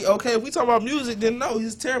 Oh, okay. If we talking about music, then no,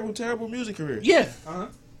 he's terrible music career. Yeah. Uh-huh.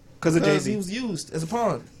 Because of Because Jay-Z. he was used as a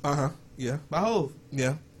pawn Uh-huh. Yeah. by Hove.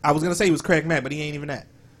 Yeah. I was going to say he was Craig Mack, but he ain't even that.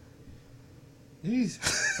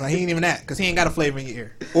 Jeez. Like, he ain't even that because he ain't got a flavor in your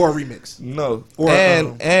ear. Or a remix. No. Or,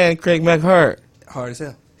 and Craig Mack hard. Hard as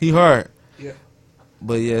hell. He hard. Yeah.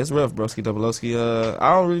 But yeah, it's rough, broski Doubleowski.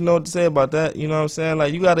 I don't really know what to say about that. You know what I'm saying?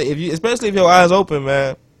 Like, you gotta, especially if your eyes open,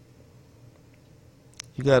 man.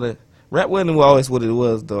 You gotta. Rap wasn't always what it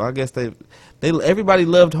was, though. I guess everybody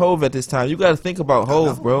loved Hove at this time. You gotta think about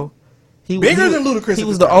Hove, bro. Bigger than Ludacris. He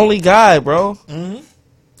was the only guy, bro.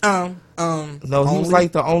 Mm-hmm. No, he was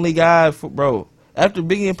like the only guy, bro. After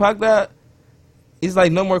Biggie and Pac died, it's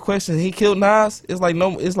like no more questions. He killed Nas. It's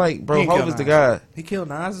like bro, Hove is the guy, He killed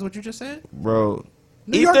Nas, is what you just said? bro.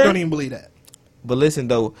 New York don't even believe that. But listen,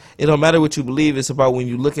 though, it don't matter what you believe. It's about when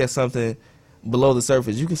you look at something below the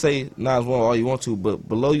surface. You can say Nas won all you want to, but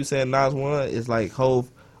below you saying Nas won is like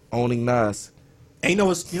Hove owning Nas. And you know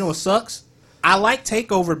what sucks? I like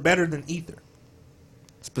Takeover better than Ether.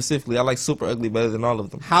 Specifically, I like Super Ugly better than all of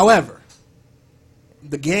them. However,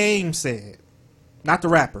 the game said, not the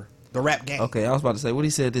rapper, the rap game. Okay, I was about to say what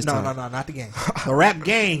he said this time. No, not the game. The rap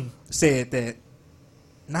game said that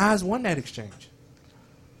Nas won that exchange.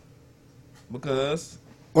 Because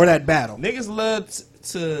Or that battle. niggas love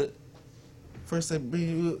to first say build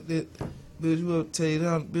you up, tear you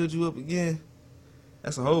down, build you up again.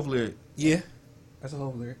 That's a Hove lyric. Yeah. That's a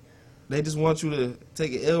whole lyric. They just want you to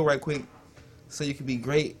take an L right quick so you can be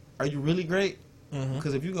great. Are you really great?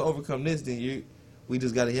 Because if you can overcome this, then we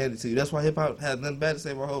just got to hand it to you. That's why hip hop had nothing bad to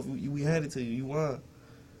say about Hove. We handed it to you. You won.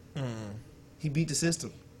 He beat the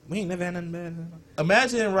system. We ain't never had nothing bad.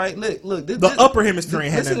 Imagine, right? Look. The upper hemisphere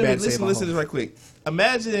ain't had nothing bad to say about Listen to Hov. this right quick.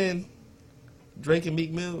 Imagine Drake and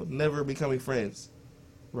Meek Mill never becoming friends.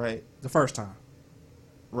 Right? The first time.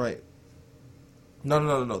 Right.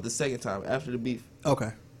 No. The second time, after the beef.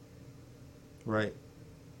 Okay. Right.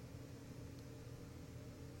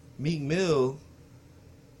 Meek Mill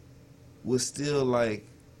was still like,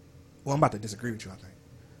 Well, I'm about to disagree with you, I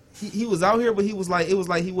think. he was out here, but it was like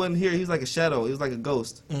he wasn't here. He was like a shadow. He was like a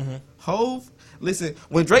ghost. Hove, listen,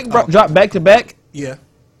 when Drake dropped back to back, Yeah.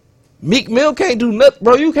 Meek Mill can't do nothing,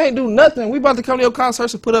 bro. You can't do nothing. We about to come to your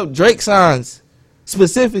concerts and put up Drake signs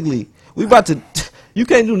specifically. We about to. You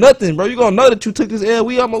can't do nothing, bro. You gonna know that you took this L.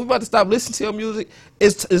 We about to stop listening to your music.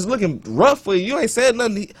 It's looking rough for you. You ain't said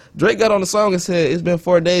nothing. Drake got on the song and said, "It's been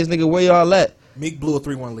 4 days, nigga. Where y'all at?" Meek blew a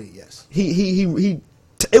 3-1 lead, yes. He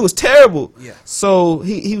it was terrible. Yeah. So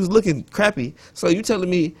he was looking crappy. So you telling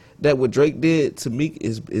me that what Drake did to Meek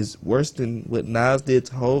is worse than what Nas did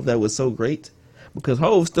to Hove? That was so great because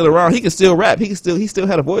Hove's still around. He can still rap. He still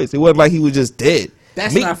had a voice. It wasn't like he was just dead.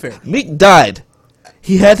 That's not fair. Meek died.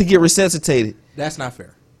 He had to get resuscitated. That's not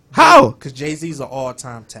fair. How? Because Jay-Z's an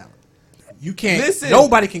all-time talent. You can't. Listen.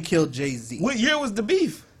 Nobody can kill Jay-Z. What year was the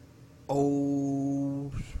beef?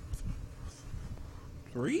 Oh,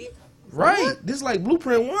 3? Right. This is like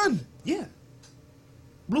Blueprint 1. Yeah.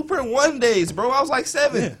 Blueprint 1 days, bro. I was like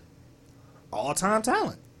 7. Yeah. All-time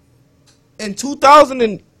talent. In 2000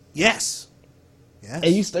 and Yes. Yes.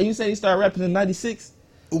 you said he started rapping in 96?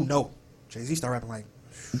 Oh, no. Jay-Z started rapping like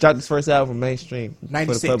Dropped his first album mainstream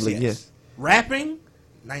 96, for the public, yes. Rapping,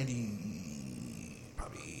 90,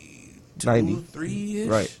 probably 90. 3-ish.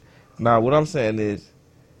 Right. Now, what I'm saying is,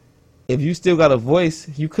 if you still got a voice,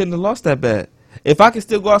 you couldn't have lost that bad. If I can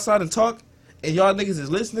still go outside and talk, and y'all niggas is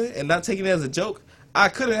listening and not taking it as a joke, I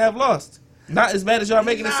couldn't have lost. Not as bad as y'all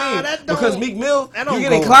making it seem. Because Meek Mill, you're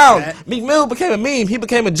getting clowned. Meek Mill became a meme. He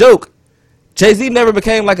became a joke. Jay-Z never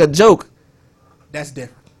became like a joke. That's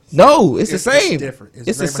different. No, it's the same. It's different.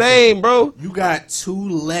 It's the same, bro. You got two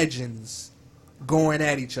legends going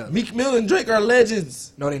at each other. Meek Mill and Drake are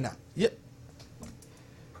legends. No, they not. Yep.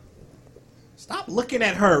 Stop looking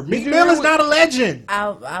at her. Meek Mill is not a legend.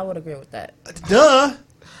 I would agree with that. Duh.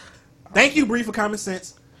 Thank you, Bree, for common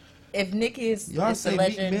sense. If Nicki is Y'all a say Meek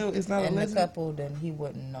legend Mill is not a in legend? the couple, then he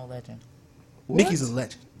wouldn't know legend. What? Nicki's a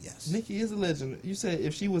legend. Yes. Nicki is a legend. You said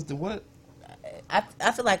if she was the what?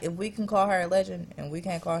 I feel like if we can call her a legend and we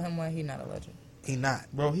can't call him one, he's not a legend. He not.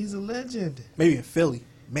 Bro, he's a legend. Maybe in Philly.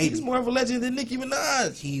 Maybe. He's more of a legend than Nicki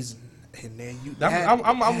Minaj. He's and then you.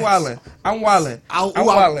 I'm wilding. I'm wilding.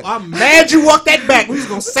 I'm mad you walked that back. We was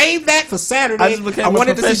gonna save that for Saturday. I just became a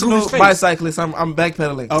professional bicyclist. I'm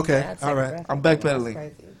backpedaling. Okay, all right. I'm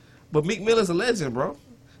backpedaling. But Meek Mill is a legend, bro.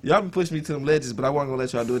 Y'all been pushing me to them legends, but I wasn't gonna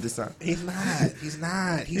let y'all do it this time. He's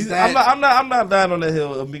not. He's that. I'm not dying on the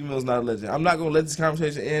hill of Meek Mill's not a legend. I'm not gonna let this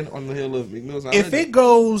conversation end on the hill of Meek Mill's not a legend. If it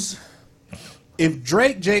goes, if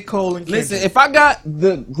Drake, J. Cole, and Kendrick, listen, if I got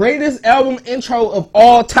the greatest album intro of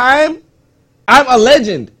all time, I'm a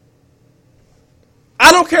legend.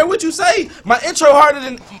 I don't care what you say. My intro harder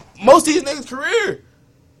than most of these niggas' career.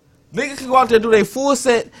 Niggas can go out there do their full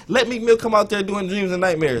set. Let Meek Mill come out there doing Dreams and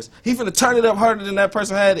Nightmares. He finna turn it up harder than that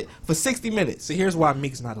person had it for 60 minutes. see, here's why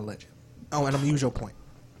Meek's not a legend. Oh, and I'm gonna use your point.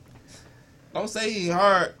 Don't say he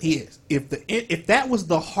hard. He is. If that was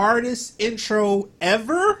the hardest intro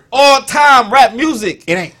ever, All time rap music.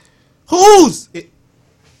 it ain't. Whose? I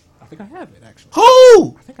think I have it actually.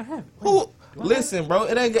 Who? I think I have it. Who? Listen, bro.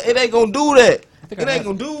 It ain't gonna do that. think It I ain't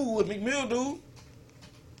have gonna do what Meek Mill do.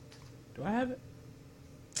 Do I have it?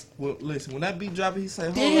 Well, listen. When that beat drop, he say,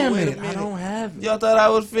 "Hold Damn on, wait a it! minute." I don't have it. Y'all thought I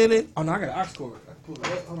was finished? Oh no, I got an aux cord. I can pull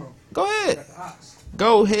it up. Hold on. Go I ahead. got the aux.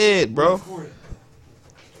 Go ahead, bro. Record it.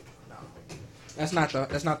 No. That's not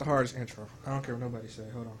the hardest intro. I don't care what nobody say.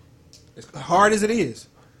 Hold on. As hard as it is.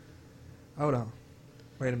 Hold on.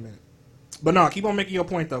 Wait a minute. But no, keep on making your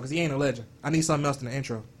point though, because he ain't a legend. I need something else in the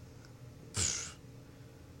intro.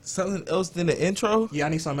 Something else than the intro? Yeah, I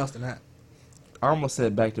need something else than that. I almost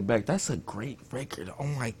said back to back. That's a great record. Oh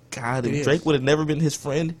my God. It If is. Drake would have never been his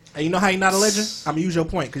friend. And you know how he not a legend? I'm gonna use your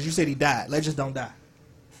point because you said he died. Legends don't die.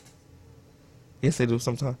 Yes, they do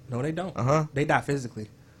sometimes. No, they don't. Uh-huh. They die physically.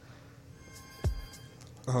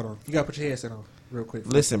 Hold on. You gotta put your headset on real quick.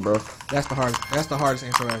 Listen, bro. That's the hardest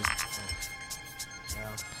intro ever.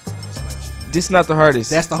 This not the hardest.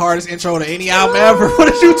 That's the hardest intro to any album ever. What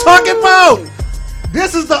are you talking about?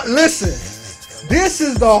 This is the This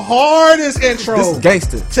is the hardest intro This is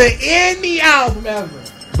gangster. to any album ever.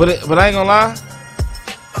 But I ain't gonna lie.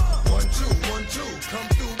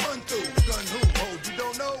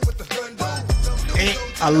 And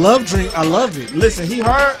I love it. Listen, he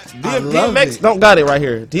hard. I love DMX it. don't got it right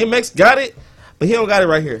here. DMX got it, but he don't got it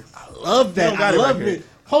right here. I love that. You don't got I it love right it. here.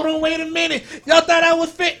 Hold on, wait a minute. Y'all thought I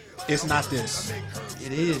was fit. It's not this.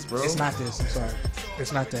 It is, bro. It's not this. I'm sorry.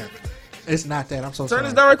 It's not that. It's not that. I'm so sorry. Turn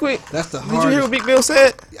this down right quick. That's the Did you hear hardest. what Big Bill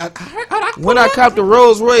said? When I copped copped the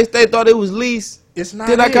Rolls Royce, they thought it was lease. It's not.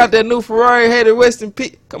 Then I it. got that new Ferrari, hated rest in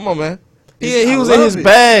peace. Come on, man. He I was in love his it.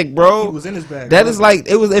 bag, bro. He was in his bag. That is like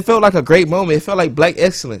it felt like a great moment. It felt like black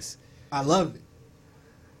excellence. I love it.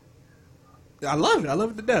 I love it. I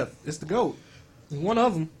love it to death. It's the GOAT. It's one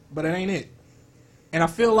of them, but it ain't it. And I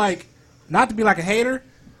feel like, not to be like a hater,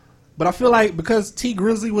 but I feel like because T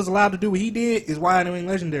Grizzly was allowed to do what he did is why it ain't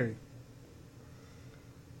legendary.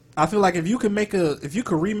 I feel like if you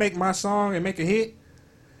could remake my song and make a hit,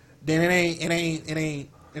 then it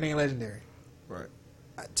ain't legendary. Right.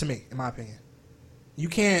 To me, in my opinion. You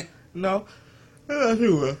can't. No.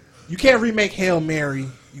 You You can't remake Hail Mary.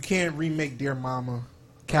 You can't remake Dear Mama,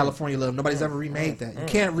 California Love. Nobody's ever remade that. You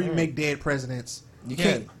can't remake Dead Presidents. You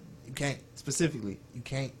can't. You can't. Specifically. You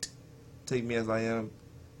can't. Take Me As I Am,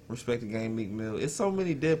 Respect the Game, Meek Mill. It's so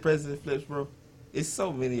many Dead President flips, bro. It's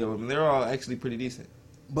so many of them. They're all actually pretty decent.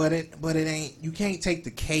 But it ain't. You can't take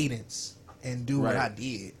the cadence and do what I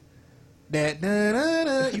did. That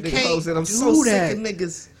you can't I'm do so that. sick of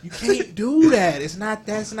niggas. You can't do that. It's not.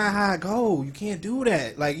 That's not how I go. You can't do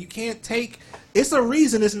that. Like you can't take. It's a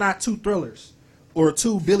reason it's not 2 Thrillers or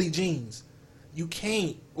 2 Billie Jeans. You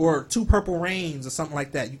can't, or 2 Purple Rains or something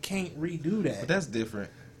like that. You can't redo that. But that's different.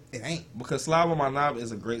 It ain't. Because Slide on My Knob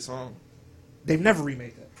is a great song. They've never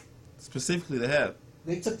remade that. Specifically, they have.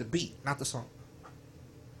 They took the beat, not the song.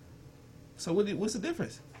 So what's the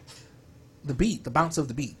difference? The beat, the bounce of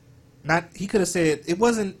the beat. Not he could have said it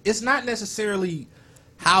wasn't. It's not necessarily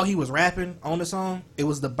how he was rapping on the song. It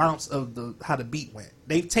was the bounce of how the beat went.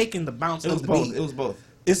 They've taken the bounce of the beat. It was both.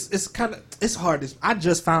 It's kind of it's hard. I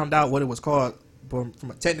just found out what it was called from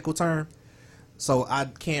a technical term, so I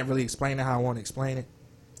can't really explain it how I want to explain it.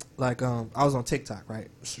 Like I was on TikTok, right?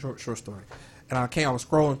 Short story, and I was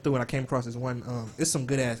scrolling through and I came across this one. It's some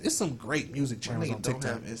great music channels on TikTok.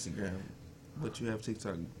 Don't have Instagram, but you have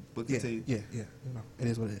TikTok. Yeah. You know, it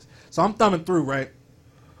is what it is. So I'm thumbing through, right?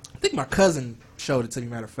 I think my cousin showed it to me.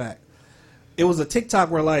 Matter of fact, it was a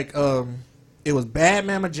TikTok where like it was Bad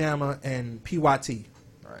Mama Jamma and PYT.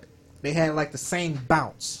 Right. They had like the same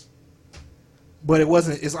bounce, but it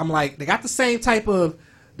wasn't. I'm like they got the same type of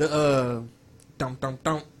the dum dum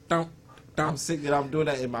dum dum dum. I'm sick that I'm doing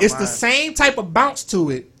that in my It's mind. the same type of bounce to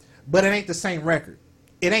it, but it ain't the same record.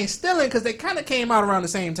 It ain't stealing because they kind of came out around the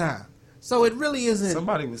same time. So it really isn't.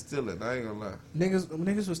 Somebody was stealing. I ain't gonna lie.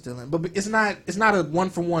 Niggas was stealing, but it's not a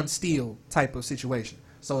 1-for-1 steal type of situation.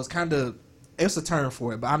 So it's a term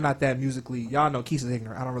for it, but I'm not that musically. Y'all know Keith is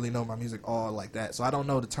ignorant. I don't really know my music all like that, so I don't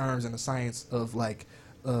know the terms and the science of like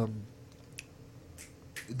the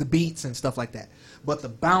beats and stuff like that. But the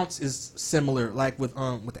bounce is similar, like with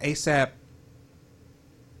the ASAP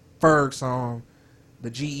Ferg song, the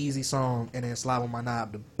G-Eazy song, and then Slide on My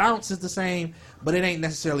Knob. The bounce is the same, but it ain't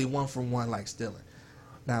necessarily 1-for-1 like stealing.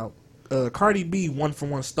 Now, Cardi B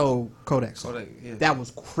 1-for-1 stole Kodak's song. Kodak, yeah. That was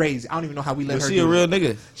crazy. I don't even know how we let her she do a real it.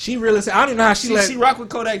 nigga. She really I don't even know how she rock with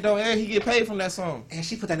Kodak though, and he get paid from that song. And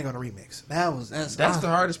she put that nigga on a remix. That's the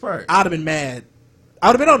hardest part. I'd have been mad. I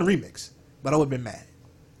would have been on the remix, but I would have been mad.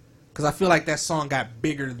 Because I feel like that song got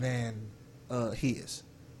bigger than his.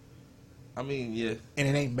 I mean, yeah. And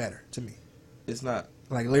it ain't better to me. It's not.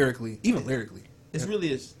 Like lyrically, even lyrically. It's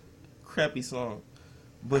really a crappy song.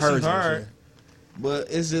 But Hers she's is, hard. yeah. But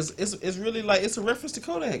it's just it's really like it's a reference to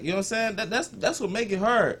Kodak. You know what I'm saying? That's what make it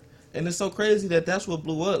hard. And it's so crazy that's what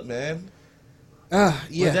blew up, man. Yeah.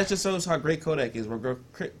 But that just shows how great Kodak is, bro.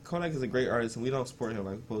 Kodak is a great artist, and we don't support him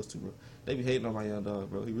like we're supposed to, bro. They be hating on my young dog,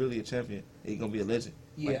 bro. He really a champion. He gonna be a legend.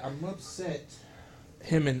 Yeah, like, I'm upset.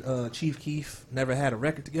 Him and Chief Keef never had a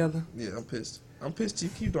record together. Yeah, I'm pissed. I'm pissed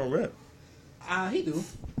Chief Keef don't rap. He do.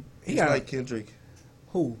 He's like Kendrick.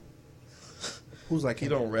 Who? Who's like He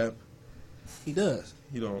him? don't rap. He does.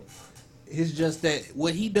 He don't. It's just that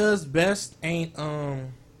what he does best ain't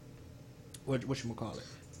what you call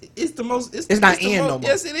it? It's the most. It's not the in most, no more.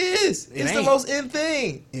 Yes, it is. It It's the ain't. most in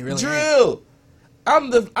thing. It really Drill.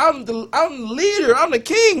 I'm the leader. I'm the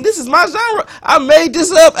king. This is my genre. I made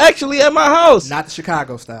this up actually at my house. Not the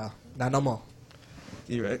Chicago style. Not no more.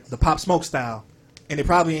 You right. The Pop Smoke style. And it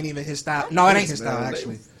probably ain't even his style. No, it ain't his style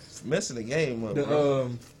actually. Messing the game up,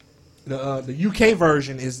 bro. The UK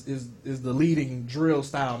version is the leading drill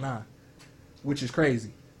style now, which is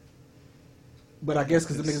crazy. But I guess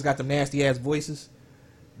because the niggas got them nasty ass voices,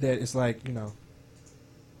 that it's like, you know,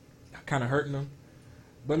 kind of hurting them.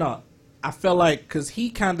 But no, I felt like because he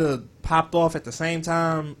kind of popped off at the same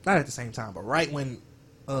time, not at the same time, but right when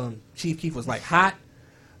Chief Keef was like hot.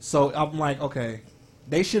 So I'm like, okay,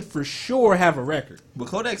 they should for sure have a record. But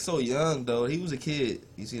Kodak's so young though. He was a kid.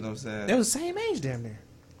 You see what I'm saying? They was the same age damn near.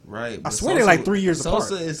 Right. I but swear they're like 3 years apart.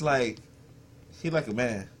 Sosa is like, he like a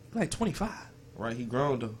man. Like 25. Right. He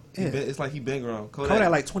grown though. Yeah. It's like he been grown. Kodak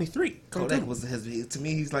like 23. Kodak was to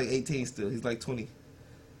me. He's like 18 still. He's like 20.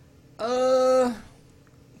 I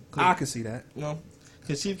can see that. You know,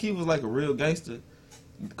 because Chief Keef was like a real gangster.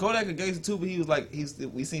 Kodak a gangster too, but he was like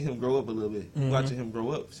we seen him grow up a little bit. Mm-hmm. Watching him grow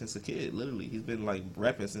up since a kid. Literally, he's been like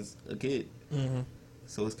rapping since a kid. Mm-hmm.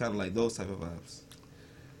 So it's kind of like those type of vibes.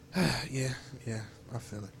 Yeah, I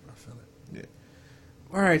feel it. Yeah.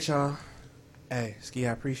 All right, y'all. Hey, Ski,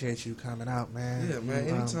 I appreciate you coming out, man. Yeah, man.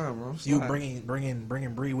 Anytime, bro. You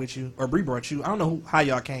bringing Bree with you, or Bree brought you. I don't know how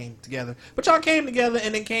y'all came together, but y'all came together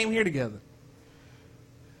and then came here together.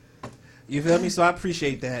 You feel me? So I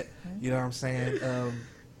appreciate that. You know what I'm saying?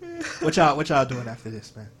 What y'all doing after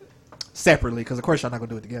this, man? Separately, because of course y'all not gonna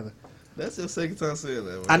do it together. That's your second time saying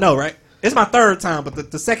that, man. I know, right? It's my third time, but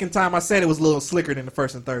the second time I said it was a little slicker than the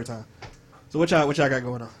first and third time. So what y'all got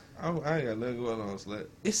going on? I ain't got nothing going on, Slat.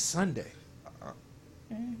 It's Sunday.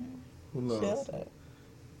 Who knows?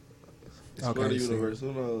 It's Okay, for the see. universe.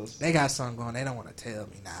 Who knows? They got something going. They don't want to tell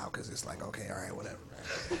me now because it's like, okay, all right, whatever,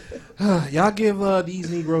 man. Y'all give these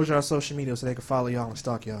Negroes y'all social media so they can follow y'all and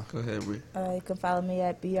stalk y'all. Go ahead, Bree. You can follow me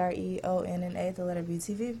at BREONNA, the letter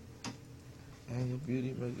BTV. And your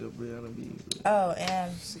beauty makeup, Brianna B. Oh,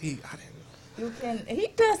 and See, I didn't. you can. He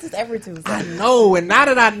does this every Tuesday. I know, and now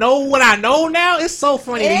that I know what I know now, it's so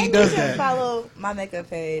funny that he And does you can that. follow my makeup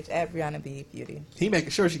page at Brianna B Beauty. He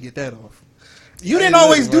making sure she get that off. You didn't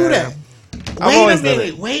always do that. I've Wait a always done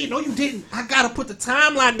minute. Wait, no, you didn't. I gotta put the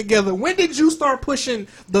timeline together. When did you start pushing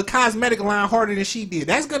the cosmetic line harder than she did?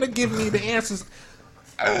 That's gonna give me the answers.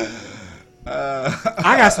 I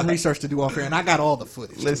got some research to do off here, and I got all the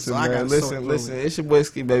footage. Listen, so I man. gotta sort through Listen. it. It's your boy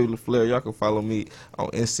Ski Baby LaFleur. Y'all can follow me on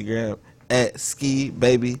Instagram at Ski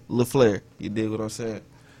Baby LaFleur. You dig what I'm saying?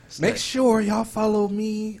 Make sure y'all follow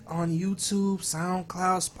me on YouTube,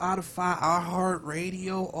 SoundCloud, Spotify,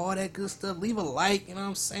 iHeartRadio, all that good stuff. Leave a like, you know what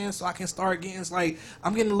I'm saying, so I can start getting, it's like,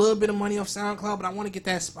 I'm getting a little bit of money off SoundCloud, but I want to get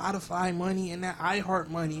that Spotify money and that iHeart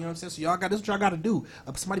money, you know what I'm saying? So y'all got, this is what y'all got to do.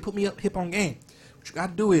 Somebody put me up hip on game. What you got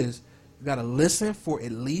to do is, you got to listen for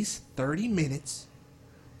at least 30 minutes,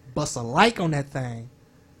 bust a like on that thing,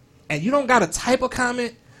 and you don't got to type a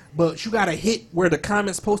comment, but you gotta hit where the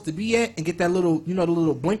comment's supposed to be at and get that little, you know, the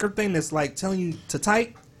little blinker thing that's like telling you to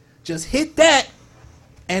type. Just hit that,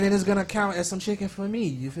 and it is gonna count as some chicken for me.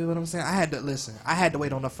 You feel what I'm saying? I had to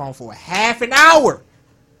wait on the phone for a half an hour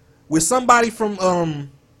with somebody from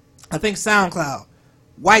I think SoundCloud,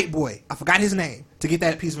 white boy. I forgot his name to get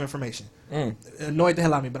that piece of information. It annoyed the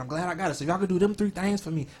hell out of me, but I'm glad I got it. So if y'all could do them 3 things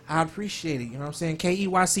for me, I appreciate it. You know what I'm saying?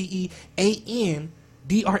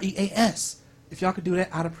 KEYCEANDREAS. If y'all could do that,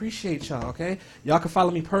 I'd appreciate y'all, okay? Y'all can follow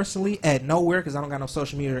me personally at nowhere because I don't got no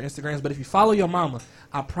social media or Instagrams. But if you follow your mama,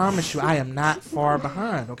 I promise you I am not far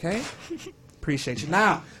behind, okay? Appreciate you.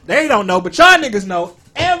 Now, they don't know, but y'all niggas know.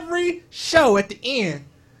 Every show at the end,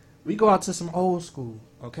 we go out to some old school,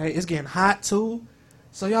 okay? It's getting hot, too.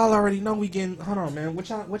 So y'all already know we getting... Hold on, man. What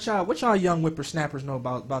y'all young whippersnappers know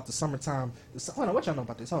about the summertime? Hold on, what y'all know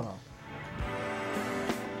about this? Hold on.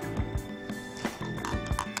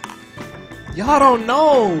 Y'all don't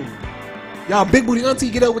know. Y'all big booty auntie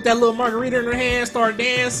get up with that little margarita in her hand, start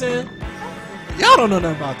dancing. Y'all don't know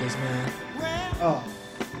nothing about this, man. Oh,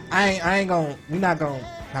 I ain't gonna. We not gonna.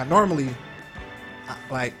 Now normally,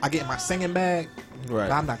 I get my singing bag. Right.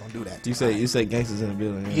 But I'm not gonna do that. You say gangsters in the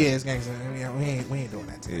building. Yeah, it's gangster. Yeah, we ain't doing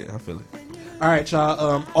that today. Yeah, I feel it. All right,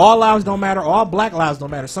 y'all. All lives don't matter. All black lives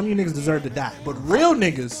don't matter. Some of you niggas deserve to die, but real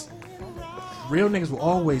niggas will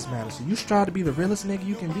always matter. So you strive to be the realest nigga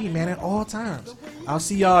you can be, man, at all times. I'll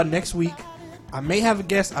see y'all next week. I may have a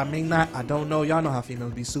guest, I may not. I don't know. Y'all know how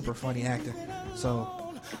females be super funny acting.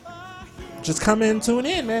 So just come in, tune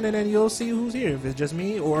in, man, and then you'll see who's here. If it's just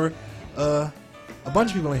me or a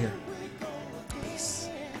bunch of people in here.